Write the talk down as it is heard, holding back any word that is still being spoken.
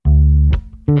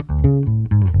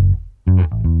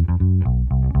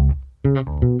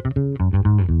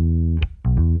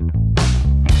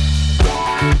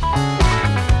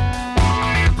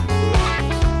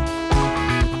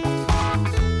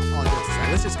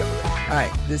go. All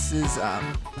right, this is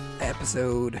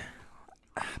episode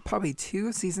probably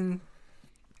 2, season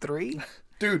 3.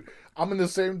 Dude, I'm in the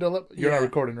same dilemma. You're not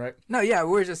recording, right? No, yeah,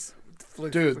 we're just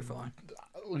Dude,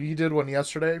 you did one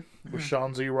yesterday with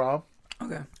Sean Z. Rob.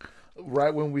 Okay.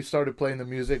 Right when we started playing the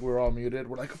music, we were all muted.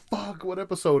 We're like, fuck, what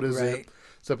episode is it?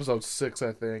 It's episode 6,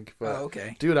 I think. But,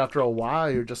 okay. Dude, after a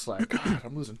while, you're just like, God,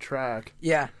 I'm losing track.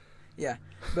 Yeah.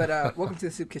 But welcome to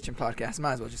the Soup Kitchen Podcast.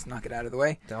 Might as well just knock it out of the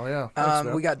way. Hell yeah.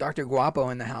 Thanks, we got Dr. Guapo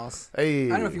in the house. Hey. I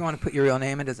don't know if you want to put your real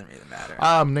name. It doesn't really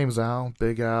matter. Name's Al.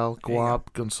 Big Al.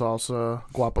 Guap. Gonsalsa.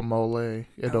 Guapamole.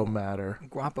 It don't matter.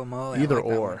 Guapamole. Either like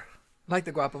or. I like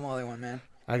the Guapamole one, man.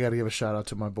 I got to give a shout out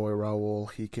to my boy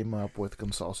Raul. He came up with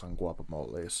Gonsalsa and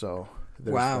Guapamole. So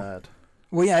there's that.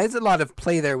 Well, yeah, it's a lot of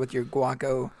play there with your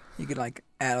guaco. You could like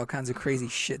add all kinds of crazy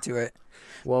shit to it.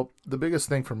 Well, the biggest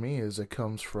thing for me is it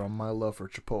comes from my love for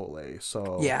Chipotle.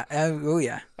 So yeah,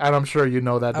 yeah. And I'm sure you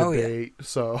know that debate. Yeah.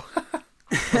 So I'm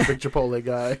a big Chipotle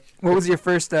guy. What was your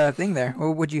first thing there?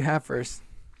 What would you have first?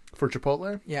 For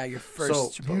Chipotle? Yeah, your first So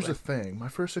Chipotle. here's the thing. My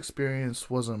first experience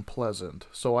wasn't pleasant.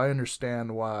 So I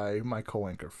understand why my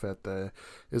co-anchor F.M.A.T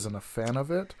isn't a fan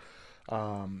of it.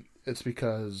 It's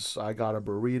because I got a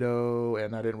burrito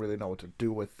and I didn't really know what to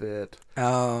do with it.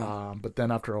 Oh. But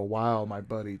then after a while, my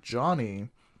buddy Johnny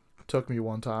took me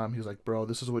one time. He was like, bro,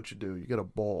 this is what you do. You get a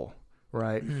bowl,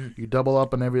 right? You double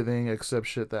up on everything except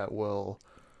shit that will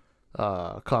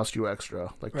cost you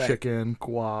extra. Like chicken,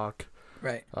 guac,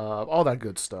 all that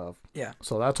good stuff. Yeah.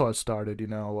 So that's how it started,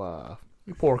 you're a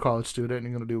poor college student,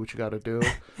 you're going to do what you got to do.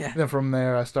 Yeah. And then from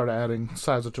there, I started adding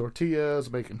sides of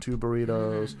tortillas, making 2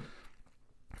 burritos.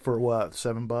 For what,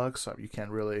 $7? You can't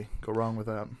really go wrong with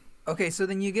that. Okay, so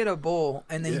then you get a bowl,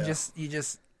 and then you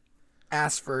just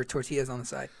ask for tortillas on the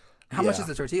side. How much is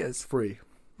the tortillas? Free.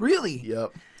 Really?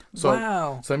 Yep. So,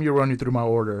 wow. So let me run you through my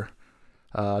order.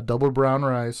 Double brown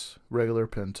rice, regular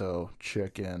pinto,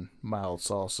 chicken, mild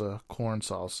salsa, corn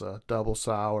salsa, double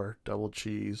sour, double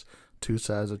cheese, 2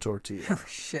 sides of tortilla. Oh,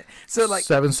 shit. So like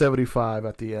 $7.75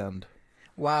 at the end.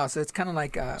 Wow. So it's kind of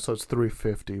like so it's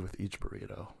 $3.50 with each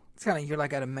burrito. It's kind of you're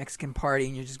like at a Mexican party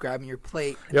and you're just grabbing your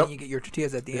plate and then you get your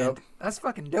tortillas at the end. That's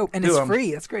fucking dope. And it's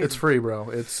free. That's great. It's free, bro.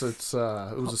 It was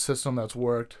a system that's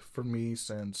worked for me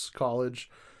since college,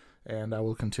 and I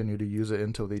will continue to use it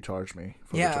until they charge me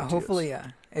for the tortillas. Hopefully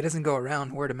it doesn't go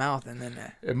around word of mouth and then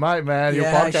it might, man. Your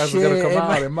podcast is gonna come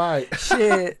out. It might.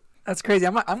 Shit. That's crazy.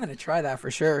 I'm gonna try that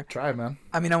for sure. Try it, man.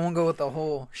 I mean, I won't go with the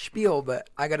whole spiel, but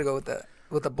I gotta go with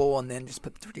a bowl and then just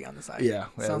put the tortilla on the side. Yeah.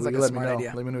 Sounds like a smart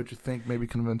idea. Let me know what you think. Maybe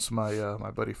convince my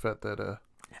buddy Fett that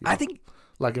I think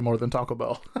like it more than Taco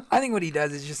Bell. I think what he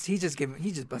does is he's just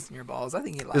busting your balls. I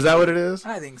think he likes Is that what it is?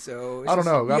 I think so. I don't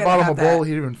know. I bought him a bowl.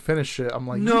 He didn't even finish it. I'm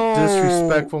like, no. You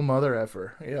disrespectful mother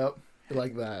effer. Yep.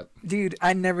 Like that. Dude,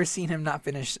 I never seen him not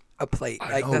finish a plate.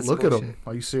 I know, that's look bullshit. at him.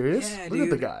 Are you serious? Yeah, look at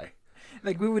the guy.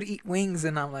 Like, we would eat wings,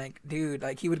 and I'm like, dude,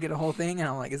 like, he would get a whole thing, and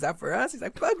I'm like, is that for us? He's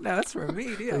like, fuck no, that's for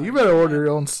me, dude. Hey, you better order your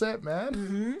own set, man.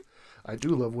 Mm-hmm. I do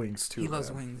love wings, too. He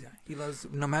loves wings, yeah. He loves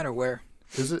no matter where.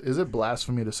 Is it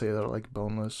blasphemy to say that I like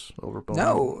boneless over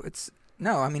boneless?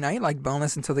 No, I mean, I like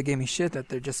boneless until they gave me shit that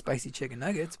they're just spicy chicken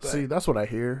nuggets. But see, that's what I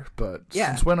hear, but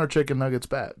since when are chicken nuggets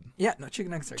bad? Yeah, no, chicken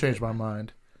nuggets are Changed good. my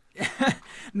mind.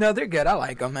 No, they're good. I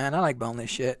like them, man. I like boneless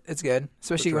shit. It's good,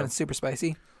 especially when it's super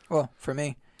spicy. Well, for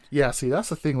me. Yeah, see, that's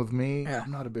the thing with me. Yeah.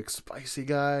 I'm not a big spicy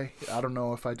guy. I don't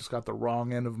know if I just got the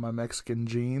wrong end of my Mexican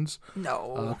genes.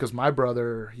 No. Because my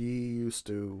brother, he used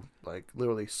to, like,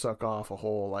 literally suck off a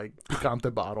whole, like,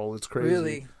 picante bottle. It's crazy.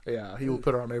 Really? Yeah, he would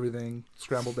put it on everything.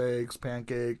 Scrambled eggs,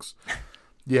 pancakes.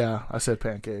 Yeah, I said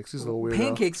pancakes. He's a little weirdo.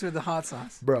 Pancakes with the hot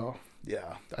sauce. Bro,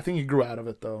 yeah. I think he grew out of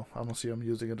it, though. I don't see him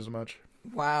using it as much.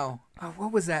 Wow. Oh,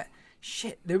 what was that?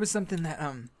 Shit. There was something that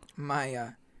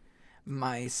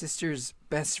my sister's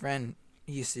best friend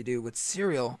used to do with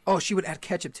cereal. Oh, she would add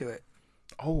ketchup to it.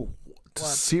 Oh,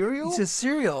 cereal? It's a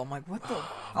cereal. I'm like, what the?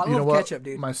 I love ketchup,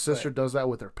 dude. My sister does that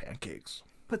with her pancakes.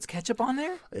 Puts ketchup on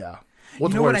there? Yeah.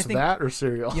 What's worse, that or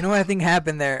cereal? You know what I think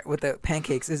happened there with the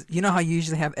pancakes is, you know how you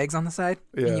usually have eggs on the side?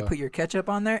 Yeah. And you put your ketchup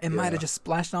on there? It might have just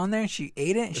splashed on there, and she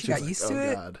ate it, and she got used to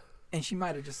it. God. And she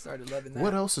might have just started loving that.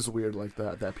 What else is weird like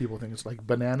that people think it's like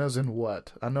bananas and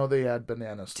what? I know they add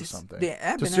bananas to something. They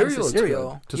add bananas to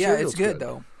cereal. Yeah, it's good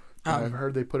though. I've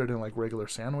heard they put it in like regular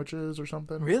sandwiches or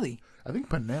something. Really? I think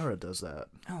Panera does that.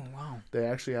 Oh, wow. They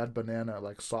actually add banana,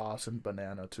 like sauce and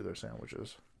banana to their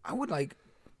sandwiches. I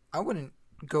wouldn't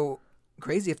go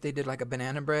crazy if they did like a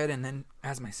banana bread and then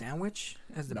as my sandwich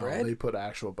as the bread. No, they put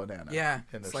actual banana. Yeah,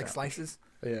 in it's their like sandwich. slices.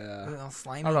 Yeah. A little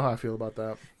slimy. I don't know how I feel about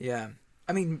that. Yeah.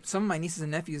 I mean, some of my nieces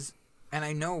and nephews, and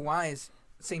I know why, is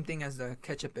same thing as the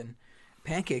ketchup and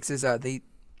pancakes, is they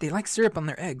they like syrup on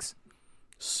their eggs.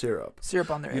 Syrup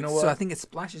on their eggs. You know what? So I think it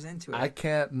splashes into it. I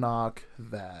can't knock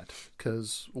that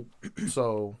because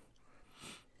so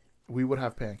we would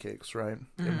have pancakes, right?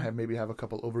 And maybe have a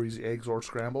couple over easy eggs or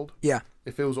scrambled. Yeah.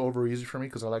 If it was over easy for me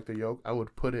because I like the yolk, I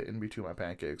would put it in between my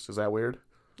pancakes. Is that weird?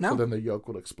 No. So then the yolk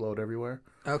will explode everywhere.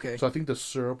 Okay. So I think the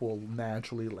syrup will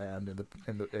naturally land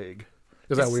in the egg.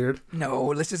 Is that weird? No,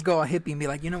 let's just go all hippie and be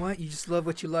like, you know what? You just love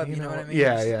what you love. You know what I mean?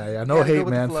 Yeah. No hate,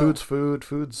 man. Food's food.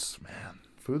 Food's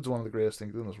one of the greatest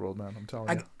things in this world, man. I'm telling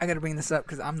you. I got to bring this up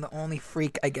because I'm the only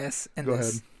freak, I guess, in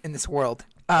this world.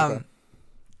 Okay.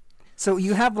 So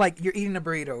you have you're eating a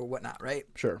burrito or whatnot, right?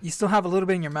 Sure. You still have a little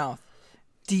bit in your mouth.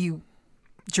 Do you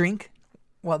drink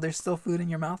while there's still food in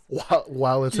your mouth?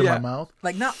 While it's in my mouth?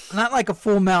 Like not like a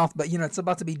full mouth, but it's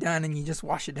about to be done and you just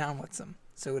wash it down with some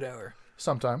soda or.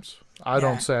 Sometimes. I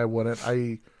don't say I wouldn't.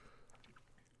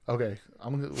 Okay,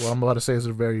 what I'm about to say is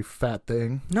a very fat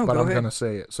thing, but I'm going to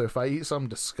say it. So if I eat something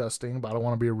disgusting, but I don't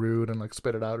want to be rude and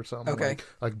spit it out or something,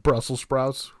 like Brussels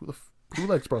sprouts, who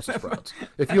likes Brussels sprouts?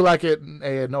 If you like it,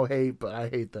 no hate, but I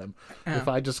hate them. If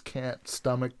I just can't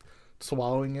stomach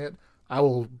swallowing it, I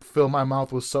will fill my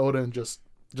mouth with soda and just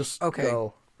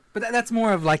go. But that's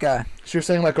more of like a... So you're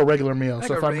saying like a regular meal.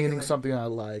 So if I'm eating something I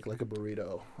like a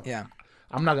burrito. Yeah.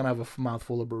 I'm not going to have a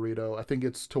mouthful of burrito. I think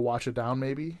it's to wash it down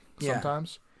maybe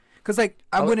sometimes. Because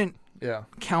I wouldn't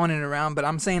count it around, but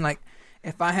I'm saying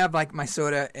if I have my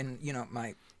soda and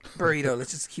my burrito,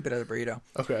 let's just keep it as a burrito.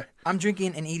 Okay. I'm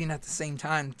drinking and eating at the same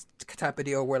time type of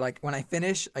deal where when I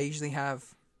finish, I usually have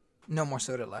no more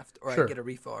soda left or I get a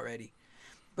refill already.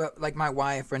 But my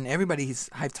wife and everybody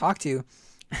I've talked to,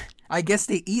 I guess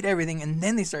they eat everything and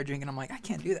then they start drinking. I'm like, I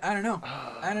can't do that. I don't know.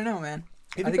 I don't know, man.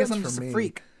 I think I'm just a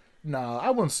freak. No, I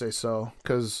wouldn't say so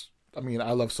because, I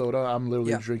love soda. I'm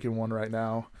literally drinking one right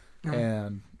now.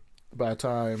 And by the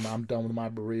time I'm done with my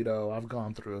burrito, I've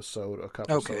gone through a cup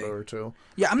of soda or two.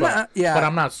 Yeah, but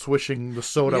I'm not swishing the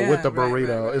soda with the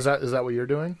burrito. Right. Is that what you're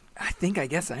doing? I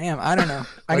guess I am. I don't know.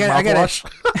 I got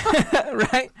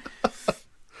right.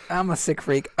 I'm a sick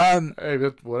freak.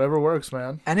 Hey, whatever works,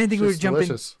 man. I didn't think we'd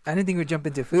jump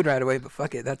into food right away, but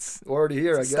fuck it. That's already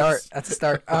here. I guess that's a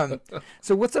start.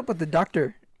 So what's up with the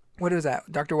doctor? What is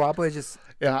that? Dr. Wappa is just...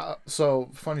 Yeah, so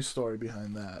funny story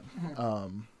behind that.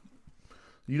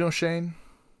 You know Shane?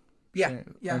 Yeah,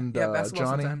 Shane, yeah. And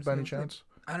Johnny, by any chance?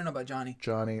 I don't know about Johnny.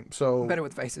 So... I'm better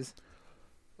with faces.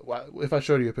 If I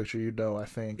showed you a picture, you'd know, I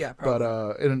think. Yeah, probably.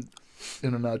 But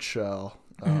in a nutshell,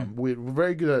 we're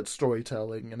very good at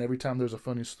storytelling, and every time there's a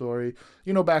funny story,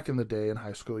 back in the day in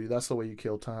high school, that's the way you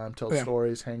kill time, tell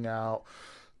stories, hang out,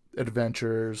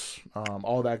 adventures,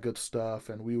 all that good stuff,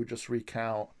 and we would just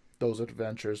recount those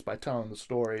adventures by telling the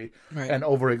story and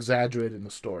over-exaggerating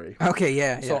the story. Okay,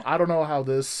 yeah. So I don't know how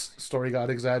this story got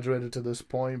exaggerated to this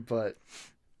point, but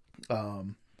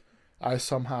I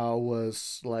somehow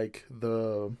was like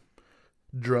the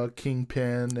drug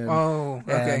kingpin, and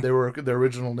their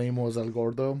original name was El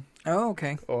Gordo. Oh,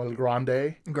 okay. Or El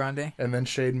Grande. Grande. And then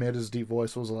Shane made his deep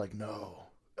voice was like, no,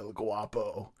 El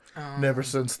Guapo. Never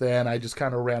since then, I just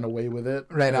kind of ran away with it.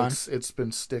 Right on. It's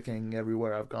been sticking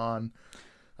everywhere I've gone.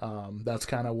 That's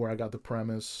kind of where I got the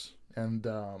premise, and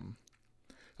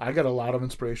I got a lot of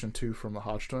inspiration too from the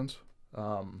Hodge twins.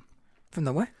 From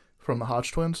the what? From the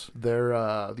Hodge twins.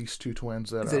 They're these two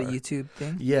twins that Is it a YouTube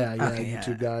thing? Yeah,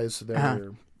 YouTube guys.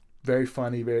 They're very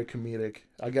funny, very comedic.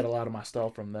 I get a lot of my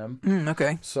style from them.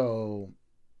 Okay. So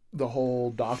the whole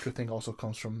doctor thing also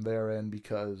comes from their end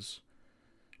because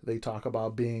they talk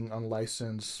about being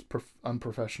unlicensed,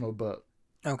 unprofessional, but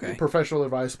professional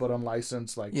advice, but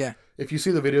unlicensed. If you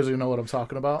see the videos, you know what I'm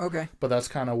talking about. Okay. But that's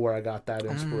kind of where I got that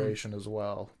inspiration as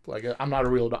well. I'm not a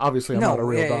real, obviously I'm not a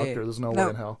real doctor. Yeah. There's no way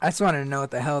in hell. I just wanted to know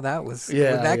what the hell that was.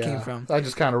 Where that came from. I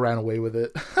just kind of ran away with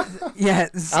it. Yeah.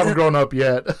 I haven't grown up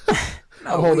yet.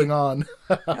 I'm holding on.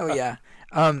 Oh yeah.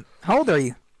 How old are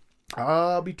you?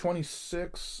 I'll be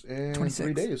 26 in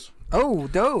 3 days. Oh,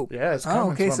 dope. Yeah, it's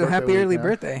coming. Okay, so happy early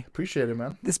birthday. Appreciate it,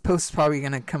 man. This post is probably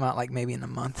going to come out maybe in a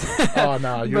month. Oh,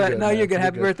 no, you're good. No, you're good.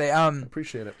 Happy birthday.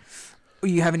 Appreciate it.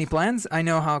 You have any plans? I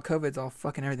know how COVID's all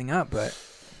fucking everything up, but...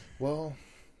 Well,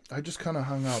 I just kind of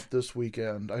hung out this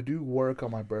weekend. I do work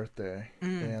on my birthday,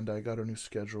 and I got a new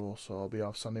schedule, so I'll be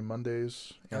off Sunday,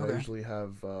 Mondays. And I usually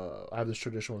have... I have this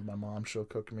tradition with my mom. She'll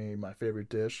cook me my favorite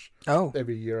dish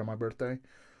every year on my birthday.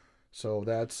 So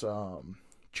that's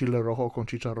chile rojo con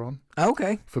chicharrón.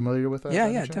 Okay. Familiar with that?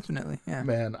 Yeah, definitely. Yeah.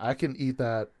 Man, I can eat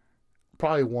that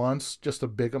probably once, just a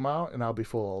big amount, and I'll be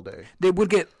full all day. They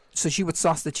would so she would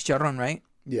sauce the chicharrón, right?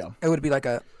 Yeah. It would be kind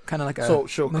of like a so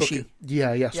she'll mushy. Cook it.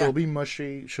 Yeah. So it'll be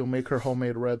mushy. She'll make her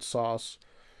homemade red sauce,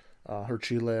 her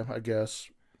chile, I guess.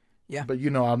 Yeah. But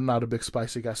I'm not a big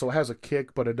spicy guy, so it has a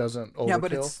kick, but it doesn't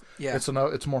overkill. Yeah,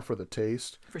 but it's more for the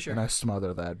taste. For sure. And I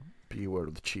smother that B word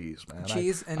with cheese, man.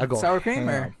 Cheese I and go sour cream, ham.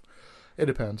 or it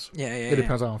depends. yeah. It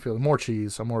depends how I'm feeling. More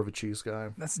cheese. I'm more of a cheese guy.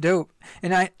 That's dope.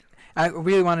 And I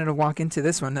really wanted to walk into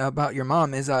this one about your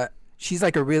mom. Is she's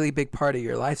like a really big part of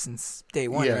your life since day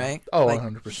one, right? Oh, like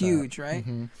 100%. Huge, right?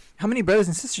 Mm-hmm. How many brothers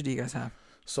and sisters do you guys have?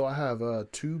 So I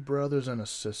have 2 brothers and a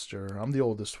sister. I'm the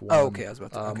oldest one. Oh, okay. I was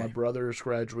about to. Okay. My brother's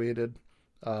graduated.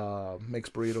 Makes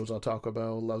burritos on Taco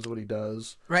Bell. Loves what he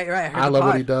does. Right. I love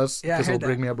what he does Yeah, because he'll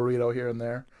bring me a burrito here and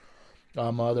there.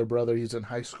 My other brother, he's in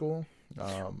high school.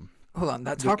 Hold on,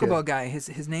 that Taco Bell guy.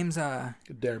 His name's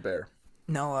Dare Bear.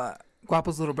 No,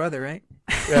 Guapo's little brother, right?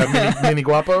 Yeah, mini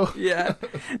Guapo. Yeah.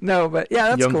 No, but yeah,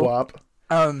 that's Young cool.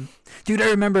 Guap. Dude, I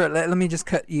remember. Let me just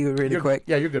cut you really quick.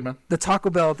 Yeah, you're good, man. The Taco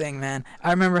Bell thing, man.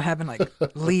 I remember having like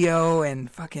Leo and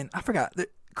I forgot.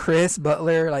 Chris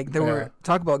Butler, like there were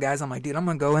Taco Bell guys. I'm like, dude, I'm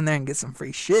gonna go in there and get some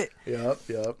free shit. Yep.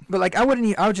 But like, I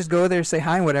would just go there, say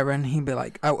hi and whatever, and he'd be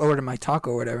like, I order my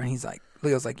taco or whatever, and he's like,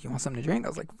 Leo's like, you want something to drink? I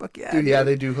was like, fuck yeah. Dude, yeah,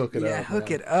 they do hook it up. Yeah,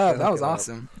 hook it up. That was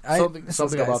awesome.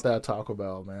 Something about that Taco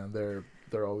Bell, man.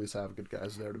 They're always have good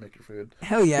guys there to make your food.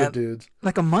 Hell yeah, good dudes.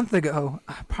 Like a month ago,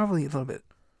 probably a little bit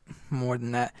more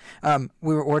than that.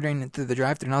 We were ordering it through the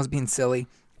drive-thru, and I was being silly,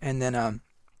 and then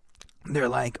they're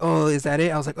like, "Oh, is that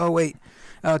it?" I was like, "Oh, wait,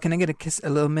 can I get a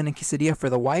little mini quesadilla for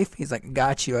the wife?" He's like,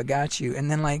 "Got you, I got you." And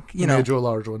then like, He made you a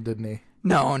large one, didn't he?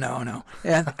 No.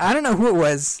 Yeah, I don't know who it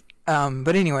was,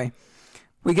 but anyway,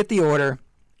 we get the order,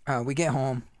 we get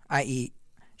home, I eat,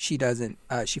 she doesn't,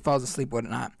 she falls asleep,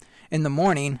 whatnot. In the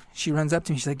morning, she runs up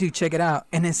to me. She's like, dude, check it out.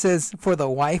 And it says for the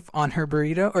wife on her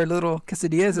burrito or little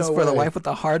quesadilla. It says for the wife with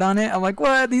the heart on it. I'm like,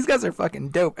 what? These guys are fucking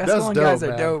dope. That's dope, guys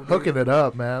man. are dope. Dude. Hooking it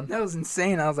up, man. That was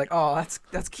insane. I was like, oh,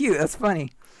 that's cute. That's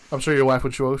funny. I'm sure your wife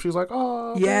would show up. She's like,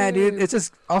 oh, yeah, babe. dude. It's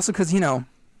just also because,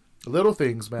 little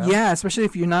things, man. Yeah, especially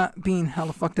if you're not being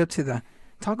hella fucked up to the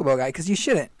Taco Bell guy, because you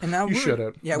shouldn't. And now you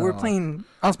shouldn't. Yeah, no.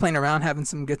 I was playing around, having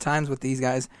some good times with these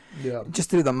guys. Yeah. Just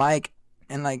through the mic.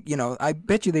 And like, I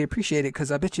bet you they appreciate it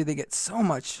because I bet you they get so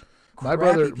much. My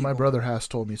brother has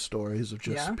told me stories of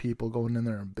just people going in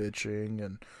there and bitching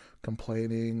and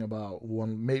complaining about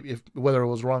whether it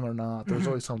was wrong or not. There's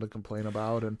always something to complain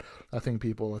about, and I think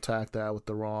people attack that with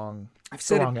the wrong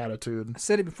attitude. I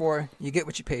said it before. You get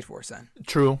what you paid for, son.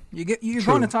 True. You're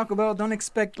going to Taco Bell. Don't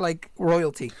expect like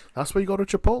royalty. That's why you go to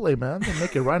Chipotle, man. They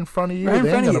make it right in front of you. They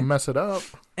ain't gonna mess it up.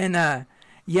 And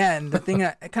and the thing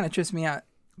that kind of trips me out.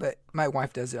 But my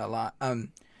wife does it a lot.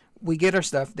 We get our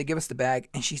stuff. They give us the bag,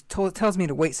 and she tells me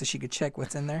to wait so she could check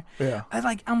what's in there. Yeah.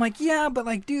 I'm like, yeah, but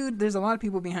like, dude, there's a lot of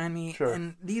people behind me,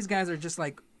 and these guys are just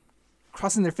like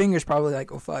crossing their fingers, probably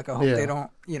like, oh fuck, I hope they don't,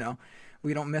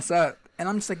 we don't mess up. And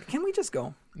I'm just like, can we just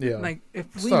go? Yeah. Like,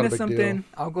 if we miss something,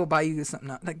 I'll go buy you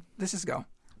something. Like, let's just go.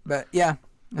 But yeah.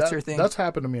 That's your thing. That's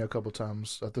happened to me a couple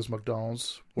times at this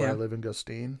McDonald's where I live in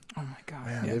Gustine. Oh my god!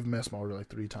 Man, they've messed my order like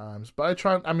 3 times. But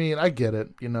I get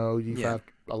it. You have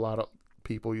a lot of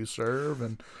people you serve,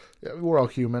 and we're all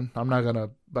human. I'm not gonna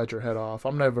bite your head off.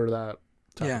 I'm never that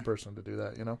type of person to do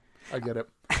that. I get it.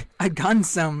 I've gotten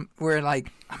some where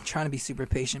like I'm trying to be super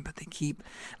patient, but they keep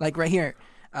like right here.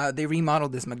 They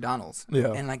remodeled this McDonald's.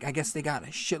 Yeah. And like I guess they got a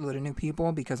shitload of new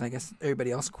people because I guess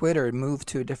everybody else quit or moved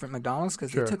to a different McDonald's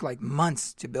because it took like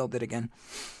months to build it again.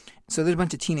 So there's a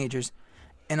bunch of teenagers,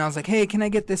 and I was like, hey, can I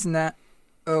get this and that?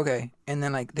 Okay. And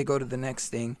then like they go to the next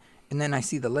thing, and then I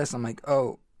see the list. I'm like,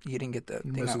 oh, you didn't get the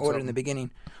thing I ordered in the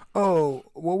beginning. Oh,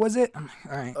 what was it? I'm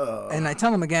like, all right. And I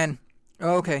tell them again.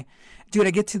 Oh, okay, dude.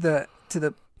 I get to the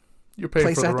You're paying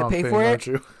place for the I have to wrong pay thing, for it. aren't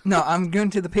you? No, I'm going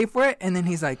to the pay for it, and then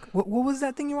he's like, "What was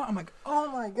that thing you want?" I'm like, "Oh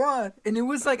my god!" And it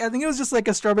was like, I think it was just like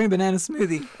a strawberry banana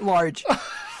smoothie, large.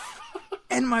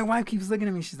 And my wife keeps looking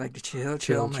at me. She's like, "Chill."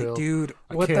 I'm like, "Dude,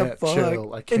 what the fuck?"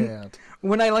 Chill. I can't. And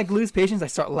when I like lose patience, I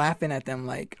start laughing at them,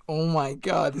 like, "Oh my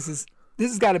god, this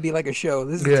has got to be like a show.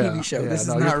 This is a TV show. This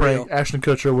is not real." Ashton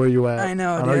Kutcher, where you at? I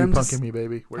know. I know you're punking me,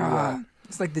 baby. Where you at?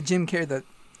 It's like the Jim Carrey, the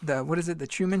what is it? The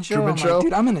Truman Show. Truman Show? Like,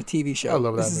 dude, I'm in a TV show. I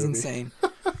love that This is movie. insane.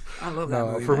 I love that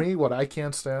movie. For me, what I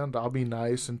can't stand, I'll be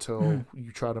nice until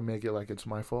you try to make it like it's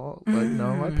my fault. Like,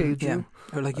 no, I paid you. Yeah.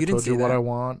 Or like, I you didn't told see you that. what I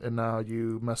want, and now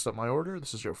you messed up my order.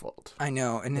 This is your fault. I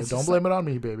know, and it's don't blame it on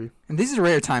me, baby. And these are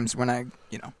rare times when I,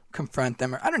 confront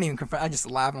them, or I don't even confront. I just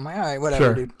laugh. I'm like, all right,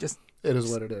 whatever, dude. Just it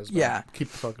is what it is. Man. Yeah.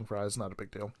 Keep the fucking fries. Not a big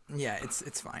deal. Yeah,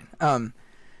 it's fine.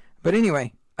 But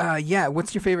anyway,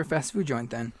 what's your favorite fast food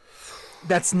joint then?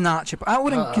 That's not Chipotle. I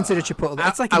wouldn't consider Chipotle.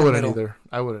 That's like I in the wouldn't middle. either.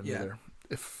 I wouldn't either.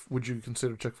 Would you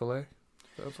consider Chick-fil-A?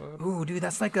 Ooh, dude,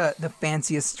 that's like the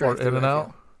fanciest strike. Or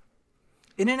In-N-Out?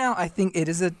 In-N-Out, I think it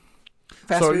is a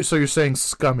Fast food. So you're saying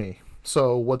scummy.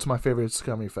 So what's my favorite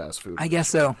scummy fast food? I guess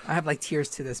so. I have like tiers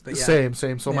to this, but yeah.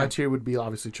 Same. So my tier would be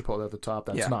obviously Chipotle at the top.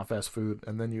 That's not fast food.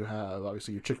 And then you have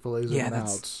obviously your Chick-fil-A's and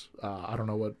Outs. I don't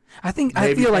know what. I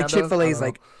feel like Chick-fil-A is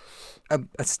like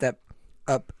a step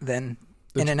up than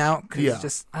In-N-Out. Cause it's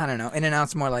just, I don't know.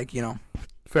 In-N-Out's more like,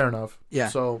 Fair enough. Yeah.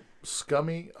 So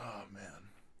scummy, oh man.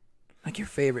 Like your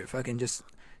favorite fucking just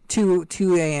 2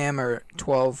 a.m. or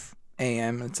 12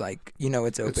 a.m. It's like,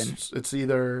 it's open.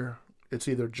 It's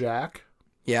either Jack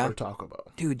or Taco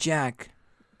Bell. Dude, Jack.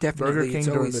 Definitely. Burger King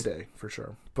during the day, for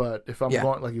sure. But if I'm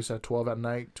going, like you said, 12 at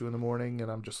night, 2 in the morning,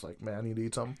 and I'm just like, man, I need to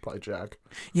eat something, probably Jack.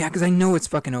 Yeah, because I know it's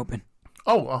fucking open.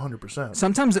 Oh, 100%.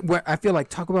 Sometimes where I feel like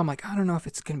Taco Bell, I'm like, I don't know if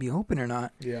it's going to be open or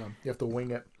not. Yeah, you have to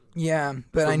wing it. Yeah,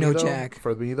 but I know Jack.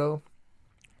 For me, though,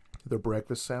 the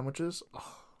breakfast sandwiches.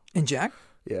 Oh. And Jack?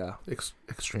 Yeah,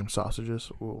 extreme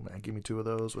sausages. Oh, man, give me 2 of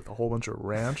those with a whole bunch of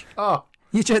ranch. Oh.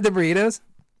 You tried the burritos?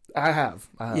 I have.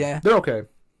 Yeah. They're okay.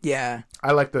 Yeah.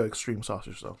 I like the extreme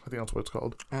sausage, though. I think that's what it's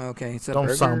called. Oh, okay. It's Don't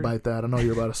soundbite that. I know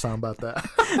you're about to soundbite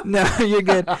that. No, you're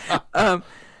good.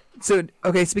 So,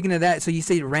 okay, speaking of that, so you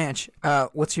say ranch.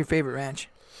 What's your favorite ranch?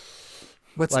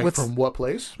 What's from what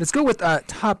place? Let's go with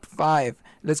top 5.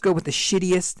 Let's go with the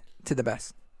shittiest to the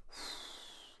best.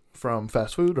 From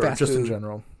fast food or just in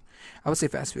general? I would say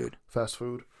fast food. Fast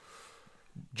food.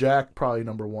 Jack, probably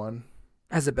number 1.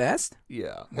 As the best?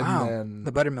 Yeah. Wow. And then,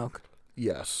 the buttermilk.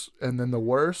 Yes. And then the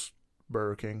worst,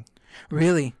 Burger King.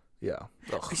 Really? Yeah.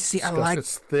 Ugh, see, disgusting.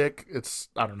 It's thick.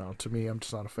 I don't know. To me, I'm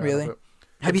just not a fan really? of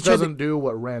it. It doesn't do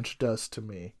what ranch does to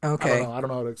me. Okay. I don't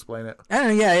know how to explain it. I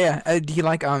don't know. Yeah. Do you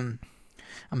like, I'm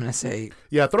going to say.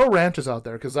 Yeah, throw ranches out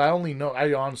there because I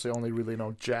honestly only really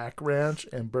know Jack Ranch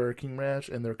and Burger King Ranch,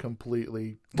 and they're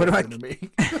completely different to me.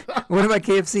 What about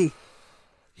KFC?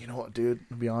 You know what, dude?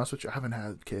 To be honest with you, I haven't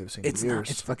had KFC in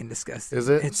years. It's fucking disgusting. Is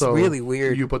it? It's really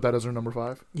weird. You put that as your number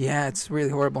 5? Yeah, it's really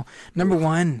horrible. Number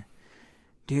 1,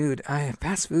 dude,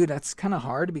 fast food, that's kind of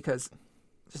hard because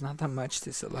there's not that much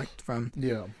to select from.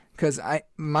 Yeah. Because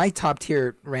my top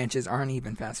tier ranches aren't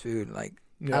even fast food. Like,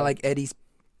 I like Eddie's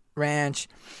Ranch.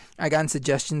 I gotten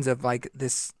suggestions of like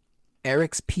this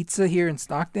Eric's Pizza here in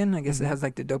Stockton. I guess it has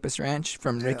like the dopest ranch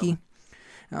from Ricky.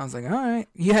 And I was like, all right.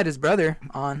 He had his brother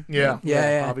on. Yeah.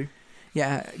 Bobby.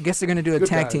 Yeah, I guess they're going to do a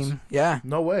tag team. Yeah.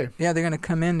 No way. Yeah, they're going to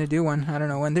come in to do one. I don't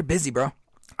know when. They're busy, bro.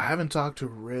 I haven't talked to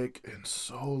Rick in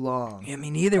so long. Yeah,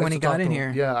 me neither when he got in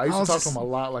here. Yeah, I used to talk to him a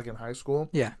lot like in high school.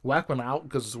 Yeah. Whack went out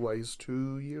because he's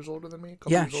 2 years older than me.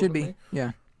 Yeah, should be.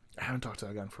 Yeah. I haven't talked to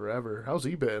that guy in forever. How's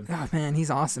he been? Oh, man, he's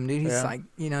awesome, dude. He's like,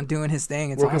 doing his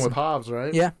thing. It's working awesome. with Hobbs,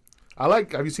 right? Yeah.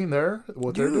 Have you seen they're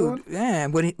doing? Yeah,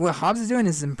 what Hobbs is doing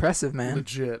is impressive, man.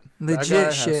 Legit that guy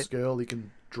shit. Has skill. He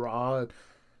can draw.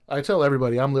 I tell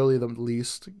everybody I'm literally the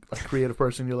least creative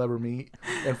person you'll ever meet,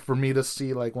 and for me to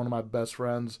see like one of my best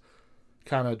friends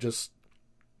kind of just,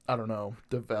 I don't know,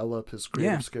 develop his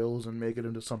creative skills and make it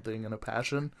into something and a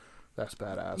passion, that's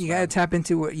badass. You gotta tap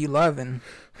into what you love, and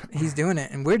he's doing it,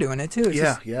 and we're doing it too.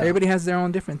 It's everybody has their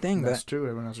own different thing. That's true.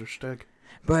 Everyone has their shtick.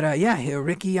 But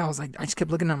Ricky, I was like, I just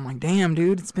kept looking at him like, damn,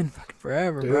 dude, it's been fucking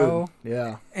forever, bro.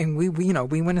 Yeah. And we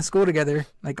went to school together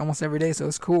like almost every day, so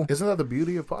it's cool. Isn't that the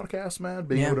beauty of podcasts, man?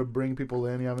 Being able to bring people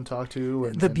in you haven't talked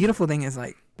to. The beautiful thing is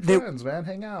like friends, man,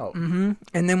 hang out. Mm-hmm.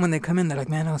 And then when they come in, they're like,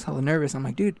 man, I was hella nervous. I'm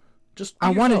like, dude,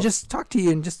 I want to just talk to you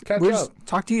and just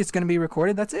talk to you. It's gonna be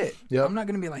recorded. That's it. Yep. I'm not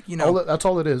gonna be like, that's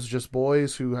all it is. Just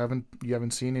boys who you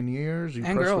haven't seen in years. You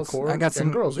and press girls. record. I got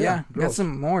some girls. Yeah, girls. got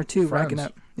some more too. Friends. Racking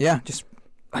up. Yeah, just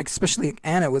like especially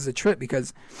Anna was a trip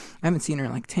because I haven't seen her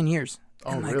in like 10 years.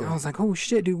 Oh, and really? I was like, oh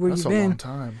shit, dude, where that's you been? That's a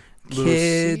long time.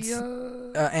 Kids.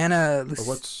 Anna. Anna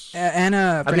Fernandez. I think I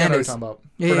know what you're talking about.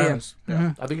 Yeah.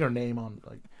 Mm-hmm. I think her name on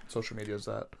like social media is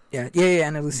that. Yeah.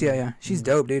 Anna Lucia. Yeah, she's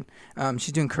dope, dude.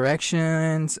 She's doing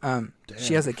corrections.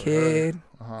 She has a kid.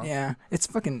 Uh-huh. Yeah, it's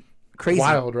fucking crazy.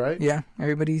 Wild, right? Yeah,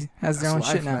 everybody has their own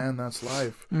shit now. Man, that's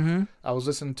life. Mm-hmm. I was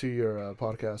listening to your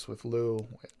podcast with Lou.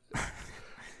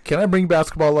 Can I bring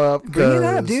basketball up? Bring it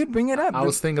up, dude. Bring it up. I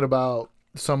was thinking about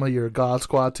some of your God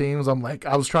Squad teams. I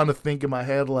was trying to think in my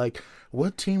head, like,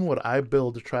 what team would I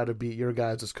build to try to beat your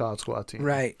guys' God Squad team?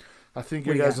 Right. I think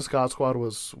your guys' God Squad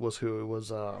was who? It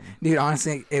was... Dude,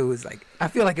 honestly, it was like... I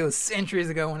feel like it was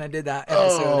centuries ago when I did that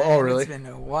episode. Oh, really? It's been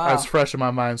a while. It's fresh in my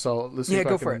mind, so let's see if I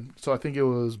can... for it. So I think it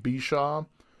was Bishaw.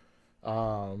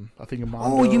 I think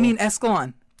Mondo. Oh, you mean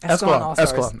Escalon.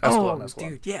 Escalon. Oh,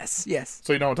 dude, yes.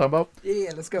 So you know what I'm talking about? Yeah,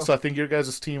 let's go. So I think your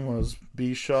guys' team was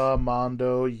Bisha,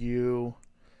 Mondo, you.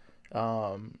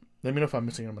 Let me know if I'm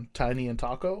missing them. Tiny and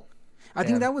Taco. I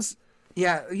think that was.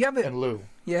 Yeah, you have it. And Lou.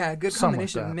 Yeah, good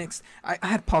combination, like mixed. I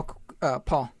had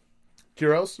Paul.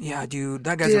 Kuros? Yeah, dude.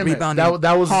 That guy's a Damn it. rebounding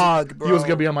That was hog, bro. He was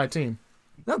gonna be on my team.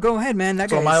 No, go ahead, man. That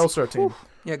So guy's my All-Star team. Whew.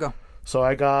 Yeah, go. So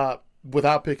I got,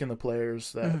 without picking the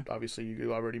players that obviously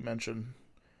you already mentioned,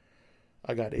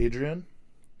 I got Adrian.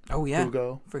 Oh, yeah.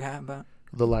 Hugo. Forgot about.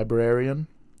 The Librarian.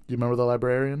 Do you remember the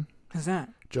Librarian? Who's that?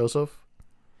 Joseph.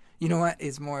 You know what?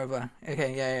 It's more of a...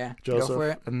 Okay, yeah. Joseph. Go for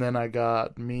it. And then I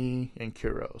got me and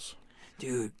Kuros.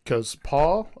 Dude. Because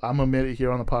Paul, I'm going to admit it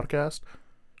here on the podcast,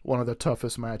 one of the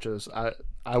toughest matches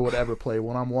I would ever play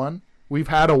one-on-one. We've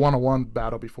had a one-on-one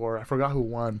battle before. I forgot who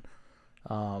won.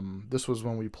 This was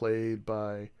when we played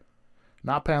by,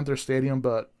 not Panther Stadium,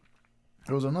 but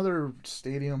there was another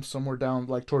stadium somewhere down,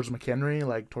 like towards McHenry,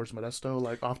 like towards Modesto,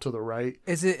 like off to the right.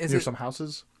 Is it near some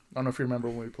houses? I don't know if you remember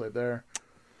when we played there.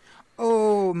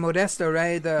 Oh, Modesto,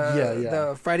 right?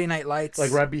 The Friday Night Lights.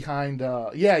 Like right behind,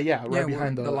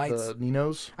 behind the lights. The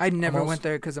Ninos. I never went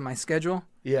there because of my schedule.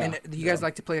 Yeah. And you guys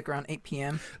like to play like around 8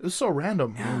 p.m. It was so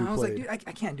random. Yeah, I was like, dude, I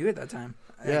can't do it that time.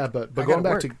 Yeah, but going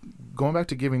back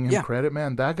to giving him credit,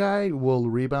 man, that guy will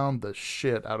rebound the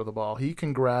shit out of the ball. He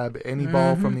can grab any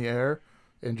ball from the air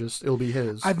and just it'll be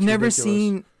his. I've never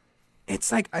seen.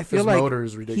 It's like I feel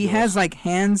like he has like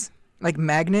hands like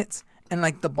magnets. And,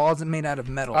 like, the ball's made out of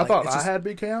metal. I thought I had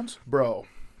big hands? Bro.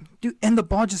 Dude, and the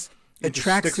ball just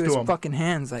attracts to his fucking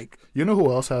hands. Like, you know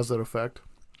who else has that effect?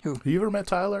 Who? Have you ever met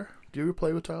Tyler? Do you ever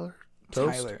play with Tyler?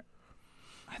 Toast? Tyler.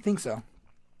 I think so.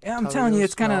 Yeah, I'm telling you,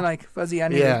 it's kind of, like, fuzzy.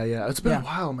 Yeah. It's been a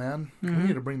while, man. We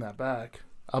need to bring that back.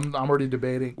 I'm already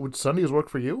debating. Would Sundays work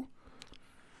for you?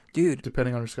 Dude.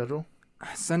 Depending on your schedule?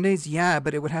 Sundays, yeah,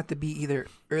 but it would have to be either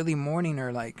early morning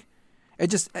or, like,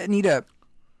 I need a...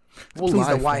 Well, please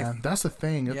life, the wife. Man. That's the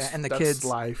thing. And the that's kids.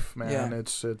 Life, man.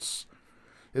 Yeah.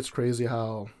 It's crazy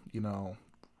how, you know,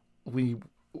 we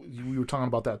were talking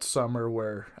about that summer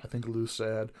where I think Lou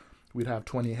said we'd have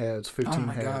 20 heads, 15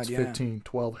 heads, 15,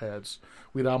 12 heads.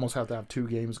 We'd almost have to have 2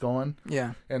 games going.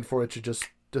 Yeah. And for it to just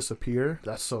disappear,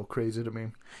 that's so crazy to me.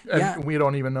 And we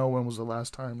don't even know when was the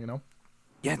last time, you know?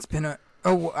 Yeah, it's been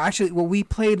we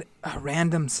played a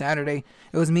random Saturday.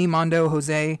 It was me, Mondo,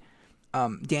 Jose,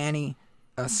 Danny,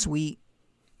 Sweet,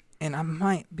 and I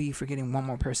might be forgetting one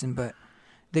more person, but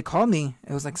they called me.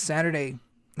 It was like Saturday,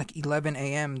 like 11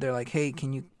 a.m. They're like, "Hey,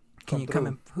 can you come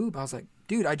and hoop?" I was like,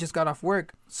 "Dude, I just got off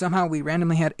work." Somehow we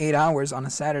randomly had 8 hours on a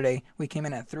Saturday. We came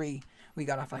in at 3. We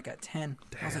got off like at 10.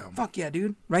 Damn. I was like, "Fuck yeah,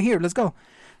 dude! Right here, let's go."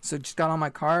 So just got on my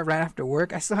car right after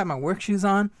work. I still had my work shoes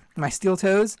on, my steel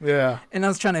toes. Yeah. And I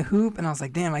was trying to hoop, and I was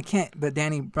like, "Damn, I can't." But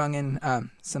Danny brung in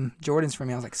some Jordans for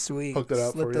me. I was like, "Sweet." Hooked it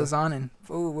up Slipped for those on, and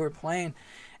we're playing.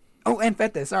 Oh, and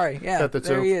F.A.T, sorry. Yeah, F.A.T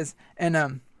there too. he is.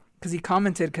 And because he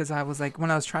commented, because I was like, when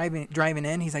I was driving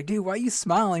in, he's like, "Dude, why are you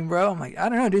smiling, bro?" I'm like, "I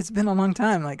don't know, dude. It's been a long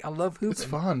time. Like, I love hooping." It's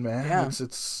fun, man. Yeah.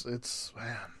 It's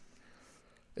man.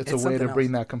 It's a way to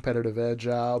bring that competitive edge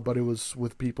out, but it was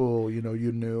with people, you know,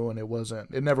 you knew, and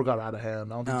it never got out of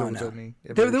hand. I don't think there was any.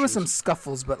 There was some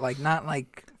scuffles, but like not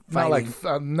like fighting. Not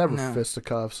like never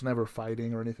fisticuffs, never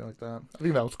fighting or anything like that. I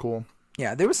think that was cool.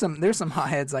 Yeah, there was some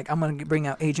hotheads. Like I'm gonna bring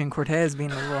out Adrian Cortez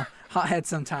being a little hothead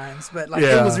sometimes, but like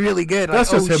it was really good. Like,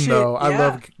 that's just him shit. though. I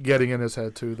love getting in his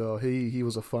head too, though. He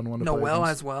was a fun one to play. Noel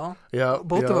as well. Yeah,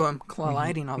 both of them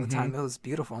colliding all the time. It was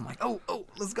beautiful. I'm like, oh,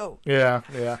 let's go. Yeah.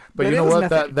 But you know what?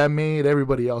 That made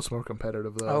everybody else more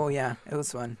competitive though. Oh yeah, it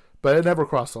was fun. But it never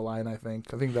crossed the line. I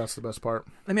think that's the best part.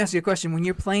 Let me ask you a question. When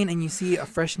you're playing and you see a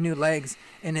fresh new legs,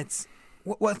 and it's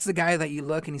what's the guy that you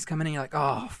look and he's coming in, you're like,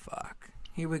 oh fuck,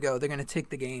 here we go. They're gonna take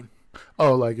the game.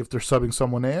 Oh, like if they're subbing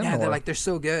someone in? Yeah, they're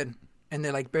so good. And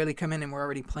they're like barely come in and we're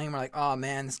already playing. We're like, oh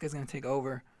man, this guy's going to take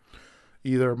over.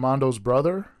 Either Mondo's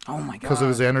brother. Oh my God. Because of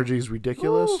his energy is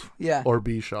ridiculous. Oof, yeah. Or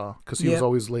B Shaw. Because he was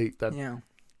always late. That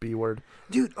B word.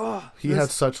 Dude, he had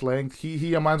such length.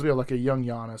 He reminds me of like a young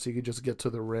Giannis. He could just get to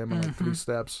the rim in like 3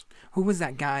 steps. Who was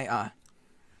that guy?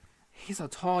 He's a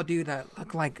tall dude that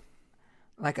looked like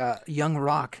a young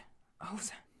Rock. Oh, was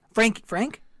that?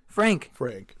 Frank.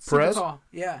 Perez? Tall.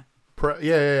 Yeah.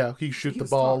 Yeah. He shoot the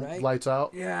ball, tall, right? Lights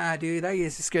out. Yeah, dude. That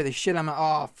used to scare the shit out of me.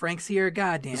 Oh, Frank's here.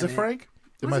 God damn it. Is it Frank?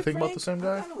 Am I thinking about the same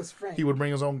guy? I thought it was Frank. He would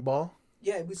bring his own ball?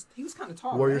 Yeah, he was kind of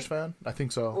tall. Warriors right? fan? I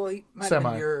think so. Well, he might have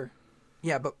been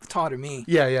yeah, but taller than me.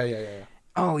 Yeah.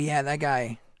 Oh, yeah, that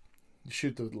guy. You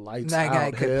shoot the lights out. That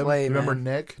guy could play, Remember man.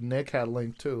 Nick? Nick had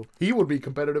length, too. He would be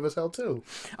competitive as hell, too.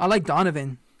 I like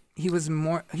Donovan. He's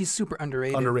super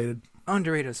underrated.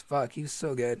 Underrated as fuck. He was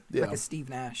so good. Yeah. Like a Steve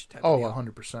Nash type of deal.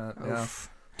 100%. Yeah.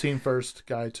 Team first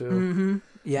guy, too. Mm-hmm.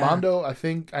 Yeah. Mondo, I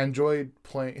think I enjoyed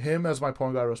playing him as my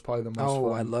point guard was probably the most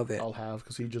fun I love it. I'll have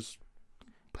because he just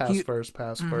pass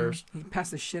first. He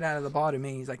passed the shit out of the ball to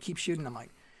me. He's like, keep shooting. I'm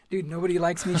like, Dude, nobody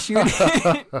likes me shooting.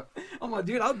 I'm like,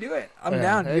 dude, I'll do it. I'm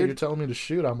down, hey, dude. you're telling me to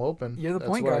shoot. I'm open. You're the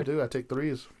point guard. guard. That's what I do. I take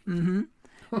threes.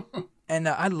 Mm-hmm. And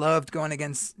I loved going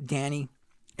against Danny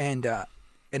and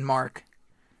Mark.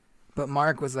 But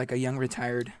Mark was like a young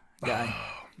retired guy.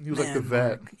 He was like the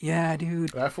vet. Mark. Yeah, dude.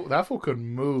 That fool could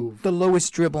move. The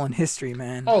lowest dribble in history,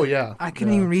 man. Oh, yeah. I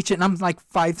couldn't even reach it, and I'm like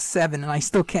 5'7", and I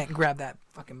still can't grab that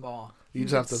fucking ball. You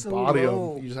just have to body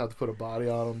him. You just have to put a body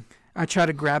on him. I try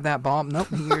to grab that ball. Nope,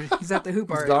 he's at the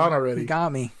hoop already. He's gone already. He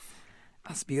got me.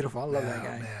 That's beautiful. I love that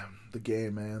guy. Man, the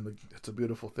game, man. It's a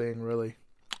beautiful thing, really.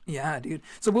 Yeah, dude.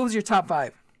 So what was your top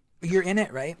 5? You're in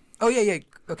it, right? Oh, yeah.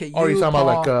 Okay, you, you're talking Paul,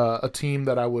 about like a team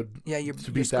that I would your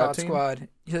beat that team? squad.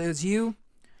 It was you,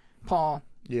 Paul,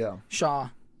 Shaw.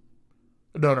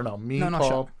 No. Me, Paul.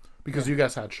 Shaw. Because you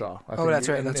guys had Shaw. I think that's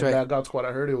right. That's right. That God squad,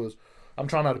 I heard it was... I'm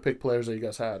trying not to pick players that you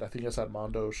guys had. I think you guys had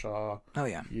Mondo, Shaw. Oh,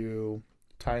 yeah. You,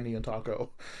 Tiny, and Taco.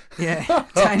 Yeah,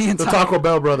 Tiny and Taco. The Taco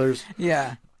Bell brothers.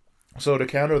 Yeah. So to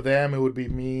counter them, it would be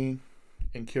me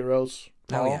and Kuros.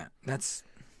 Paul. Oh, yeah. That's...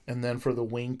 And then for the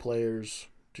wing players,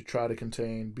 to try to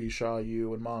contain Bishaw,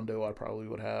 you, and Mondo, I probably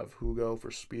would have Hugo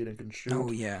for speed and can shoot.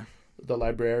 Oh, yeah. The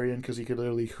librarian, because he could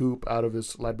literally hoop out of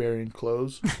his librarian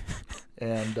clothes.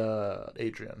 And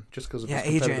Adrian, just because of his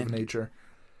competitive nature.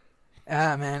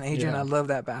 Ah, man, Adrian, I love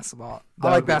that basketball. That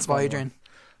I like basketball, Adrian.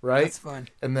 Right? That's fun.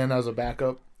 And then as a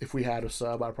backup, if we had a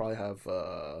sub, I'd probably have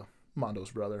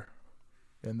Mondo's brother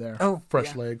in there. Oh,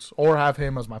 fresh legs. Or have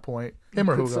him as my point. Him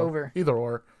or Hugo. Over. Either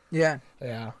or. Yeah.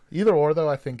 Yeah. Either or, though,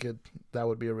 I think that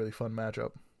would be a really fun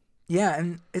matchup. Yeah,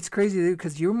 and it's crazy, dude,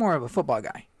 because you're more of a football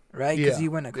guy, right? Because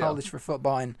you went to college for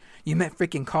football, and you met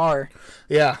freaking Carr.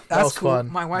 Yeah, that was cool.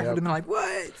 fun. My wife would have been like,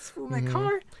 what? My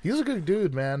Carr? He's a good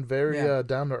dude, man. Very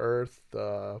down to earth.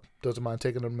 Doesn't mind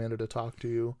taking a minute to talk to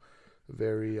you.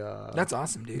 Very... That's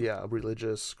awesome, dude. Yeah,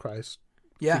 religious, Christ.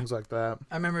 Yeah. Things like that.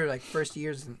 I remember, like, first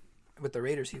years with the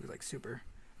Raiders, he was, like, super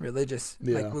religious.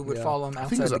 Yeah, like, we would follow him outside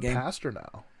the game. I think he's a pastor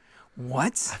now.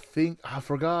 What? I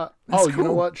forgot. That's cool. You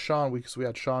know what? Sean, because we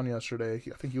had Sean yesterday.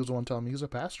 I think he was the one telling me he's a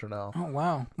pastor now. Oh,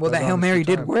 wow. Well, that Hail Mary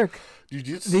did work. Did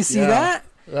you see that?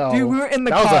 Oh, dude, we were in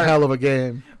the car. That was a hell of a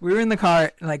game. We were in the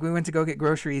car, like, we went to go get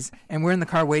groceries, and we're in the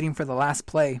car waiting for the last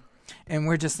play. And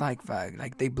we're just like, fuck,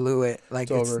 like, they blew it.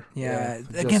 Like, it's over. Yeah.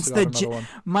 Against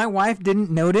my wife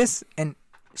didn't notice, and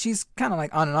she's kind of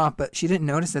like on and off, but she didn't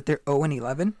notice that they're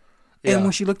 0-11. Yeah. And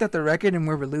when she looked at the record and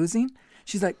we were losing,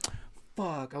 she's like,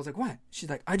 fuck. I was like, what? She's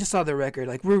like, I just saw the record.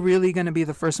 Like, we're really going to be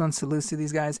the first ones to lose to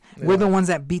these guys. Yeah. We're the ones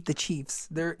that beat the Chiefs.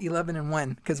 They're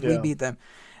 11-1 because we beat them.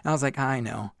 And I was like, I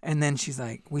know. And then she's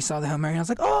like, we saw the Hail Mary. And I was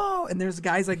like, oh. And there's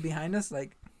guys like behind us,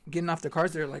 like getting off their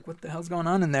cars. They're like, what the hell's going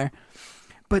on in there?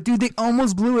 But, dude, they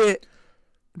almost blew it.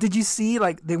 Did you see,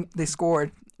 like, they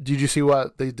scored? Did you see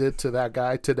what they did to that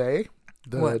guy today?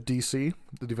 The what? DC,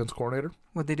 the defense coordinator?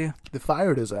 What'd they do? They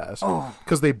fired his ass. Oh.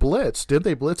 Because they blitzed. Did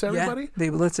they blitz everybody? Yeah, they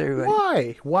blitz everybody.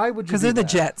 Why? Why would you do that? Because they're the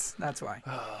Jets. That's why.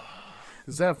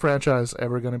 Is that franchise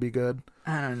ever going to be good?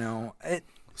 I don't know.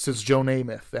 Since Joe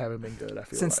Namath, they haven't been good, I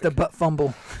feel Since the butt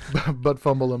fumble. Butt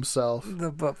fumble himself.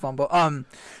 The butt fumble.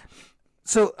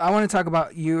 So I want to talk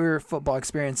about your football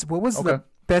experience. What was the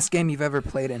best game you've ever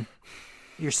played in?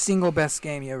 Your single best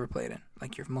game you ever played in?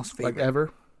 Like your most favorite? Like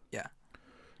ever? Yeah.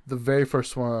 The very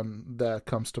first one that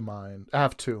comes to mind, I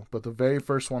have two, but the very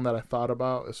first one that I thought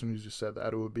about as soon as you said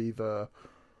that, it would be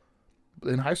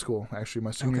in high school, actually,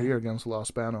 my senior year against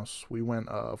Los Banos. We went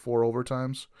 4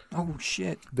 overtimes. Oh,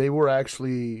 shit. They were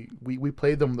actually, we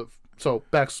played them,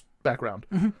 background.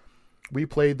 Mm-hmm. We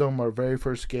played them our very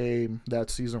first game that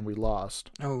season. We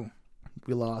lost. Oh.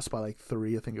 We lost by like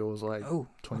 3. I think it was like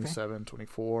 27,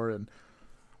 24, and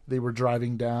they were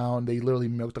driving down. They literally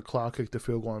milked the clock, kicked the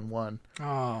field goal, and won.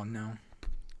 Oh, no.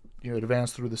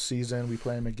 Advanced through the season. We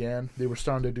play them again. They were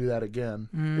starting to do that again.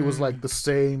 It was like the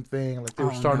same thing. Like they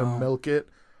were starting to milk it.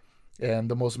 And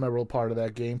the most memorable part of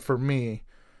that game for me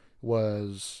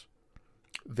was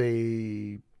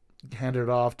they handed it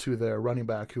off to their running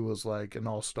back who was like an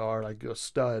all-star, like a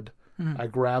stud. I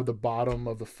grabbed the bottom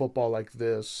of the football like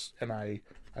this, and I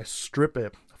strip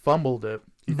it, fumbled it.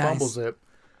 He fumbles it.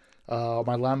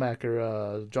 My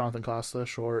linebacker, Jonathan Costa,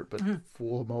 short but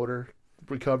full motor,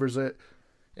 recovers it,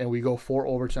 and we go 4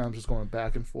 overtimes, just going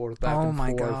back and forth, back and forth.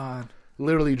 Oh my god!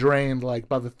 Literally drained. Like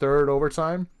by the 3rd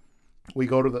overtime, I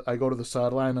go to the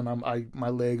sideline, and my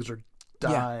legs are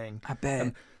dying. Yeah, I bet.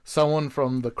 And someone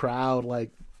from the crowd like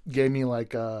gave me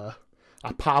like a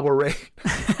Powerade.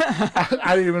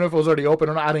 I didn't even know if it was already open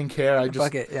or not. I didn't care. I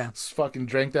just fucking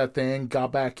drank that thing,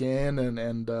 got back in,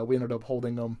 and we ended up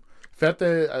holding them.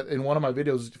 F.A.T, in one of my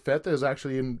videos, F.A.T is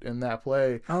actually in that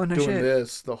play doing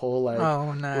this, the whole like,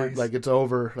 oh, nice. like it's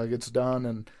over, like it's done,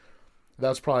 and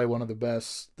that's probably one of the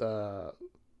best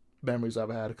memories I've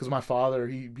had. Because my father,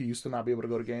 he used to not be able to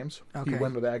go to games. Okay. He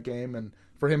went to that game, and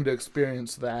for him to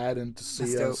experience that and to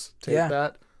see us take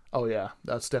that, oh yeah,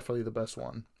 that's definitely the best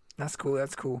one. That's cool.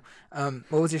 That's cool.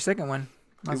 What was your second one?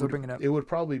 Might as well bring it up. It would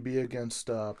probably be against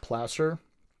Placer,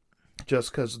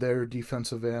 just because their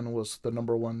defensive end was the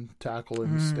number one tackle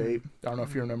in the state. I don't know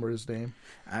if you remember his name.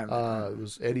 It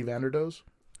was Eddie Vanderdoes.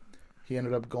 He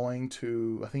ended up going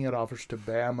to, I think he had offers to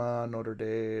Bama, Notre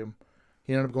Dame.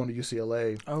 He ended up going to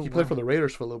UCLA. He played for the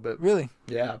Raiders for a little bit. Really?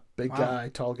 Yeah, big guy,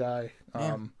 tall guy.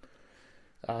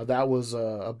 That was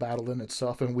a battle in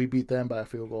itself, and we beat them by a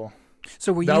field goal.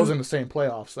 So that was in the same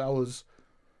playoffs. That was,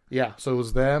 so it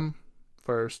was them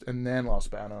first, and then Los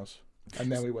Banos,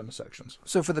 and then we went to sections.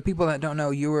 So for the people that don't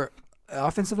know, you were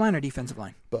offensive line or defensive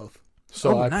line? Both.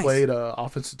 So I played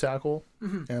offensive tackle,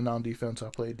 and on defense I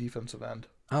played defensive end.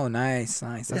 Oh, nice.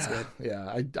 That's good.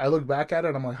 Yeah, I look back at it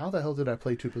and I'm like, how the hell did I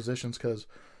play two positions? Because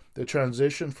the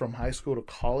transition from high school to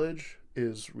college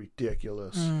is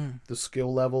ridiculous. The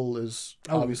skill level is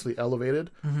obviously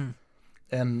elevated.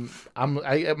 And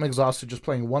I'm exhausted just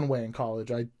playing one way in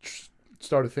college. I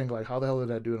started thinking, like, how the hell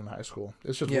did I do it in high school?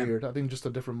 It's just weird. I think just a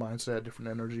different mindset,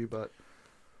 different energy. But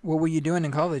what were you doing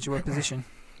in college? What position?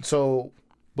 So,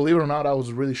 believe it or not, I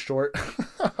was really short.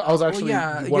 I was actually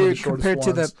one of the shortest compared ones.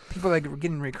 to the people that were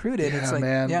getting recruited. Yeah, it's like,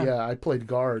 man. Yeah, I played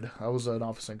guard. I was an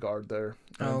offensive guard there.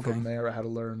 And okay. From there, I had to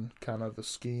learn kind of the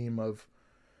scheme of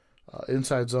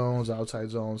inside zones, outside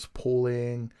zones,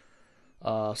 pulling,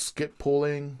 skip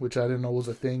pulling, which I didn't know was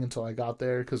a thing until I got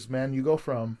there. Because, man, you go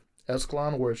from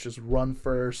Escalon, where it's just run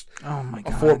first, oh my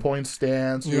God, a 4-point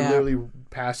stance, you're literally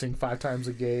passing 5 times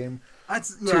a game,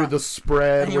 to the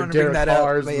spread where Derek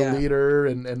Carr is the leader,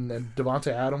 and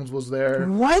Devontae Adams was there.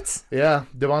 What? Yeah,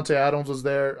 Devontae Adams was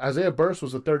there. Isaiah Burst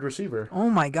was the third receiver. Oh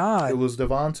my God. It was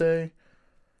Devontae,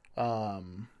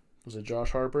 was it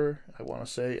Josh Harper, I want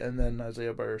to say, and then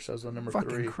Isaiah Burst as the number 3.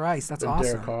 Fucking Christ, that's then awesome.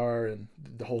 Derek Carr and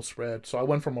the whole spread. So I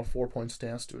went from a 4-point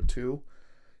stance to a 2.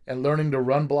 And learning to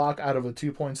run block out of a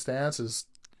 2-point stance is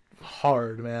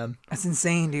hard, man. That's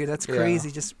insane, dude. That's crazy.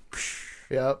 Just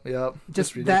Yep.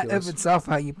 Just that of itself,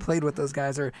 how you played with those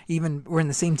guys, or even were in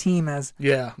the same team as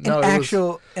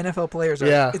actual NFL players.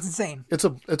 It's insane. It's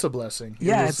a blessing.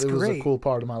 Yeah, it great. was a cool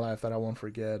part of my life that I won't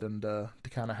forget, and to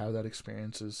kind of have that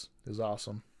experience is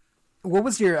awesome. What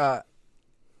was your?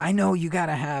 I know you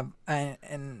gotta have,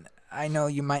 and I know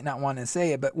you might not want to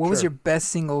say it, but what was your best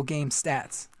single game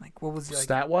stats? Like, what was your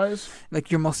stat wise?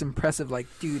 Like your most impressive? Like,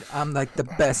 dude, I'm like the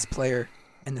best player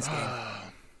in this game.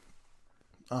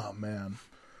 Oh man,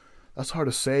 that's hard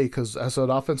to say because as an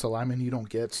offensive lineman, you don't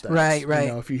get stats. Right.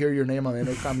 You know, if you hear your name on the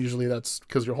intercom, usually that's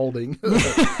because you're holding.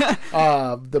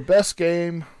 The best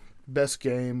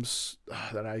games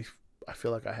that I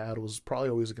feel like I had was probably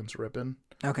always against Ripon.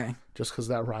 Okay. Just because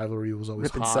that rivalry was always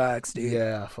Ripon hot. sucks, dude.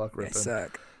 Yeah, fuck Ripon. They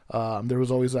suck. There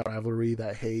was always that rivalry,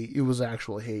 that hate. It was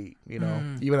actual hate, you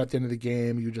know. Even at the end of the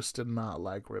game, you just did not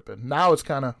like Ripon. Now it's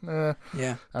kind of,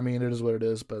 yeah. I mean, it is what it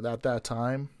is. But at that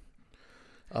time,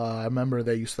 I remember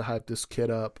they used to hype this kid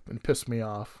up and piss me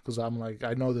off because I'm like,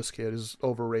 I know this kid is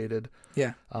overrated.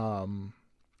 Yeah.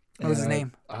 What was his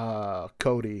name?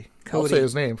 Cody. I'll say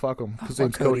his name. Fuck him. His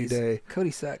name's Cody Day. Cody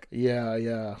suck.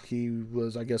 Yeah. He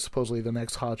was, I guess, supposedly the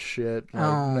next hot shit.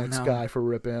 Next guy for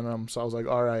ripping him. So I was like,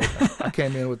 all right. I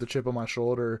came in with the chip on my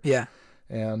shoulder. Yeah.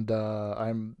 And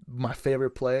my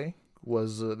favorite play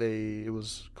was it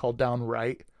was called down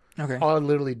right. Okay. All I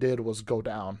literally did was go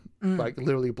down, like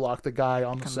literally block the guy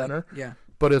on the center. Yeah.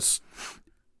 But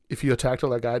if you attacked it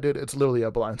like I did, it's literally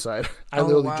a blind side. I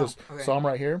literally just saw him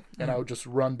right here, and I would just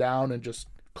run down and just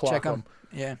clock him.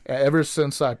 Yeah. Ever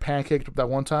since I pancaked him that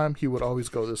one time, he would always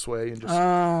go this way and just.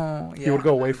 Oh, yeah. He would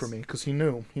go away from me because he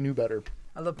knew better.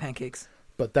 I love pancakes.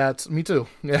 But that's me too.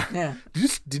 Yeah. Yeah.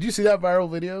 Did you see that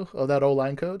viral video of that old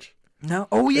line coach? No.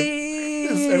 Oh yeah.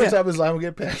 Every time his line would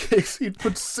get pancakes, he'd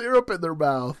put syrup in their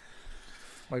mouth.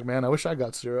 Like, man, I wish I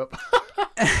got syrup.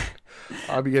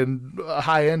 I'll be getting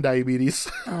high-end diabetes.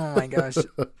 Oh, my gosh.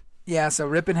 Yeah, so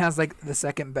Ripon has, like, the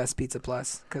second best Pizza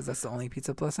Plus, because that's the only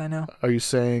Pizza Plus I know. Are you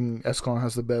saying Escalon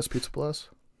has the best Pizza Plus?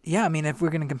 Yeah, I mean, if we're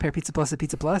going to compare Pizza Plus to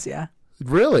Pizza Plus, yeah.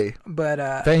 Really?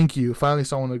 But, thank you. Finally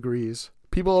someone agrees.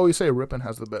 People always say Ripon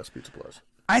has the best Pizza Plus.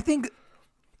 I think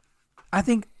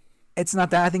it's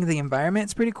not that. I think the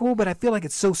environment's pretty cool, but I feel like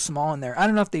it's so small in there. I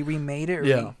don't know if they remade it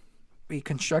or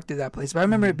reconstructed that place, but I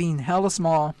remember it being hella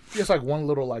small. It's like one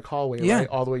little like hallway, right?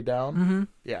 All the way down. Mm-hmm.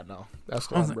 Yeah, no, that's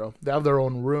cool, bro. They have their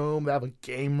own room. They have a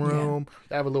game room. Yeah.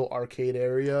 They have a little arcade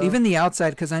area. Even the outside,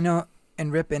 because I know in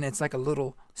Ripon it's like a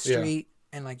little street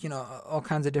and like all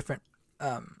kinds of different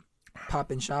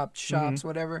pop-in shops,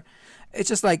 whatever. It's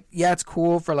just like, yeah, it's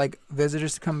cool for like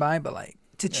visitors to come by, but like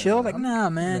to chill, like, nah,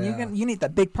 man, you need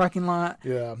that big parking lot.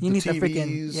 Yeah, you need TVs, the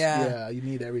freaking yeah, you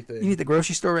need everything. You need the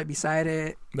grocery store right beside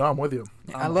it. No, I'm with you.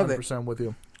 I love 100% with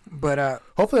you. But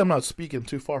hopefully I'm not speaking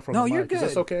too far from the mic. You're good. Is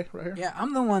this okay right here? Yeah,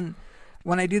 I'm the one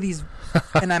when I do these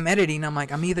and I'm editing. I'm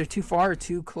like, I'm either too far or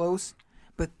too close.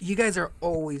 But you guys are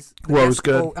always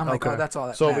good. I'm like, oh, that's all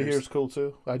that so matters. Over here is cool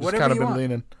too. I just Whatever kind of been want.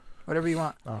 leaning. Whatever you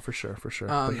want. Oh, for sure.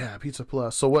 But yeah, Pizza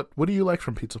Plus. So what do you like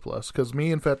from Pizza Plus? Because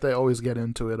me and F.A.T always get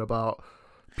into it about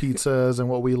pizzas and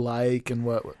what we like and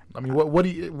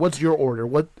what's your order?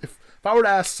 What if I were to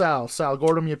ask Sal, go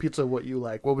order me a pizza, what you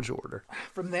like, what would you order?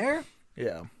 From there?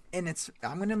 Yeah. And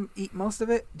I'm gonna eat most of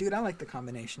it. Dude, I like the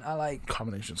combination.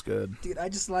 Combination's good. Dude, I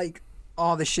just like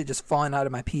all this shit just falling out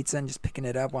of my pizza and just picking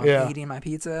it up while I'm eating my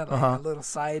pizza. Like a little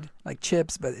side, like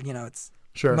chips, but it's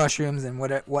mushrooms and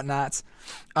whatnots.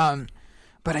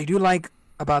 But I do like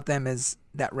about them is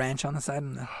that ranch on the side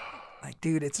and like,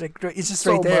 dude, it's just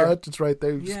so right there. Much. It's right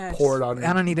there. You just pour it on it.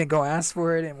 I don't need to go ask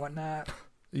for it and whatnot.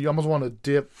 You almost want to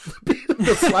dip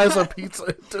the slice of pizza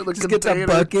into the just container. Get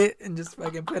the bucket and just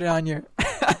fucking put it on your.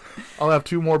 I'll have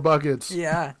 2 more buckets.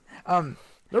 Yeah.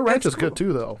 Their ranch is good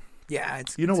too, though. Yeah,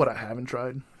 it's. You know what I haven't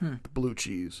tried? The blue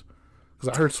cheese.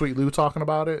 Because I heard Sweet Lou talking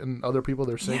about it, and other people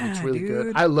they're saying it's really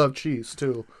good. I love cheese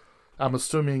too. I'm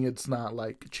assuming it's not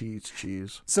like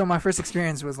cheese. So my first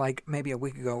experience was like maybe a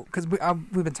week ago because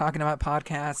we've been talking about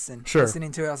podcasts and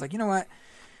listening to it. I was like, you know what?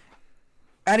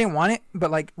 I didn't want it,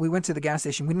 but like we went to the gas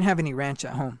station. We didn't have any ranch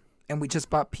at home, and we just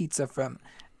bought pizza from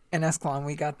an Escalon.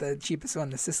 We got the cheapest one,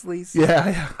 the Sicily's.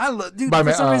 Yeah. I love, dude.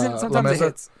 For some reason, sometimes it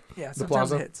hits. Yeah,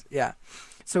 sometimes it hits. Yeah.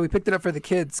 So we picked it up for the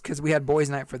kids because we had boys'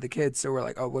 night for the kids. So we're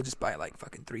like, oh, we'll just buy like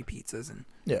fucking 3 pizzas and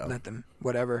let them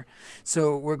whatever.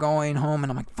 So we're going home,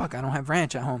 and I'm like, fuck, I don't have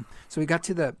ranch at home. So we got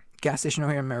to the gas station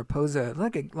over here in Mariposa,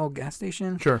 like a little gas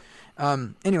station. Sure.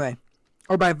 Anyway,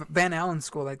 or by Van Allen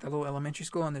School, like the little elementary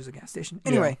school, and there's a gas station.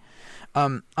 Anyway,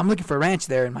 I'm looking for ranch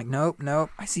there, and I'm like, nope.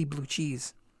 I see blue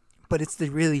cheese. But it's the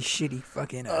really shitty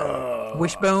fucking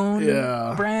Wishbone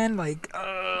brand. Like,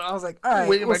 I was like, all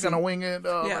right. Am I going to wing it?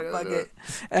 Oh, yeah, fuck it.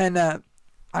 And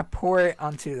I pour it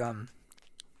onto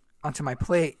my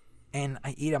plate, and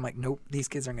I eat it. I'm like, nope, these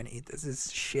kids aren't going to eat this. This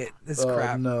is shit. This is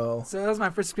crap. No. So that was my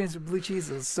first experience with blue cheese.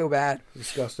 It was so bad.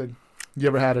 Disgusting. You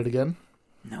ever had it again?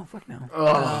 No, fuck no.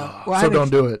 So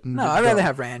don't do it. No, I'd rather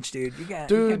have ranch, dude. You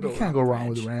can't go wrong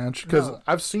with ranch. Because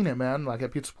I've seen it, man. Like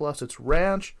at Pizza Plus, it's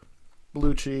ranch,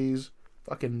 blue cheese,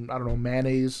 fucking, I don't know,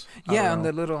 mayonnaise. Yeah, and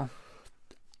the little...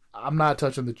 I'm not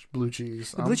touching the blue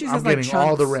cheese. The blue cheese I'm is like getting chunks.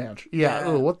 all the ranch. Yeah.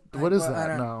 Ooh, what is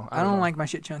that? I don't like my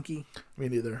shit chunky. Me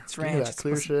neither. It's ranch. That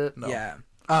clear shit? No. Yeah.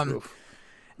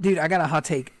 Dude, I got a hot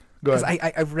take. Go ahead.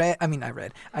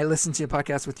 I listened to a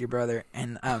podcast with your brother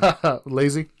and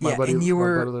Lazy. My buddy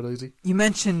Lazy. You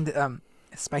mentioned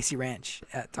spicy ranch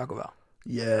at Taco Bell.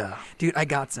 Yeah. Dude, I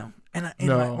got some. And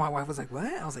my wife was like, "What?"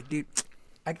 I was like, "Dude,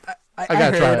 I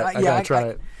gotta try it. I gotta try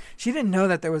it." She didn't know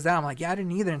that there was that. I'm like, "Yeah, I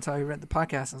didn't either until I read the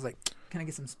podcast." I was like, "Can I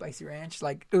get some spicy ranch?"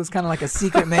 Like it was kind of like a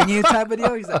secret menu type of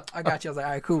deal. He's like, "I got you." I was like,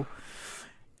 "All right, cool."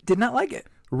 Did not like it.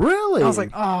 Really? I was like,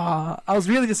 "Oh," I was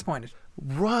really disappointed.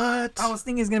 What? I was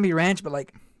thinking it's gonna be ranch, but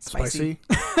like spicy.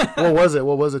 What was it?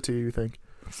 What was it to you think?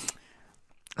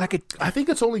 I think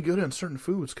it's only good in certain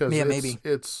foods because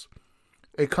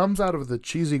it comes out of the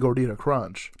cheesy gordita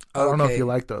crunch. I don't know if you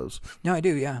like those. No, I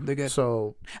do. Yeah, they're good.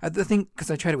 So I think because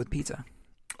I tried it with pizza.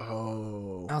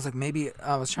 Oh. I was like, maybe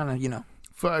I was trying to,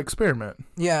 experiment.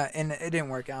 Yeah, and it didn't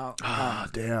work out.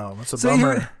 Damn, that's a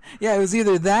bummer. It was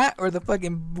either that or the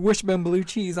fucking Wishbone blue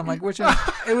cheese. I'm like, which one?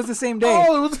 It was the same day.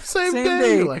 Oh, it was the same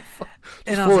day. You're like, fuck.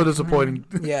 It's full of disappointing.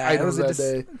 Yeah, it was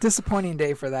a disappointing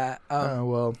day for that.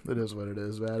 Well, it is what it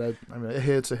is, man. I mean, it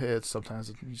hits. Sometimes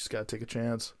you just gotta take a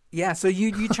chance. Yeah, so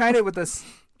you tried it with us.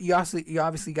 You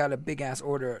obviously got a big ass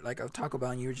order like a Taco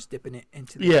Bell, and you were just dipping it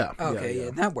into the... Yeah. Okay,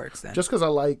 yeah, that works then. Just because I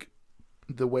like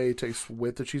the way it tastes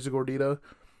with the cheesy gordita,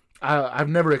 I've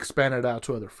never expanded it out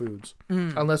to other foods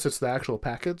unless it's the actual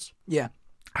packets. Yeah,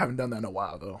 I haven't done that in a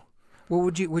while though. What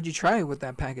would you try with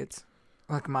that packets?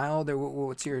 Like mild or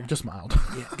what's your... Just mild.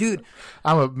 Yeah, dude.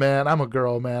 I'm a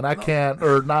girl, man. I can't,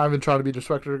 or not even trying to be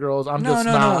disrespectful to girls.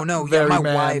 No. Yeah, my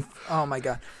wife. Oh my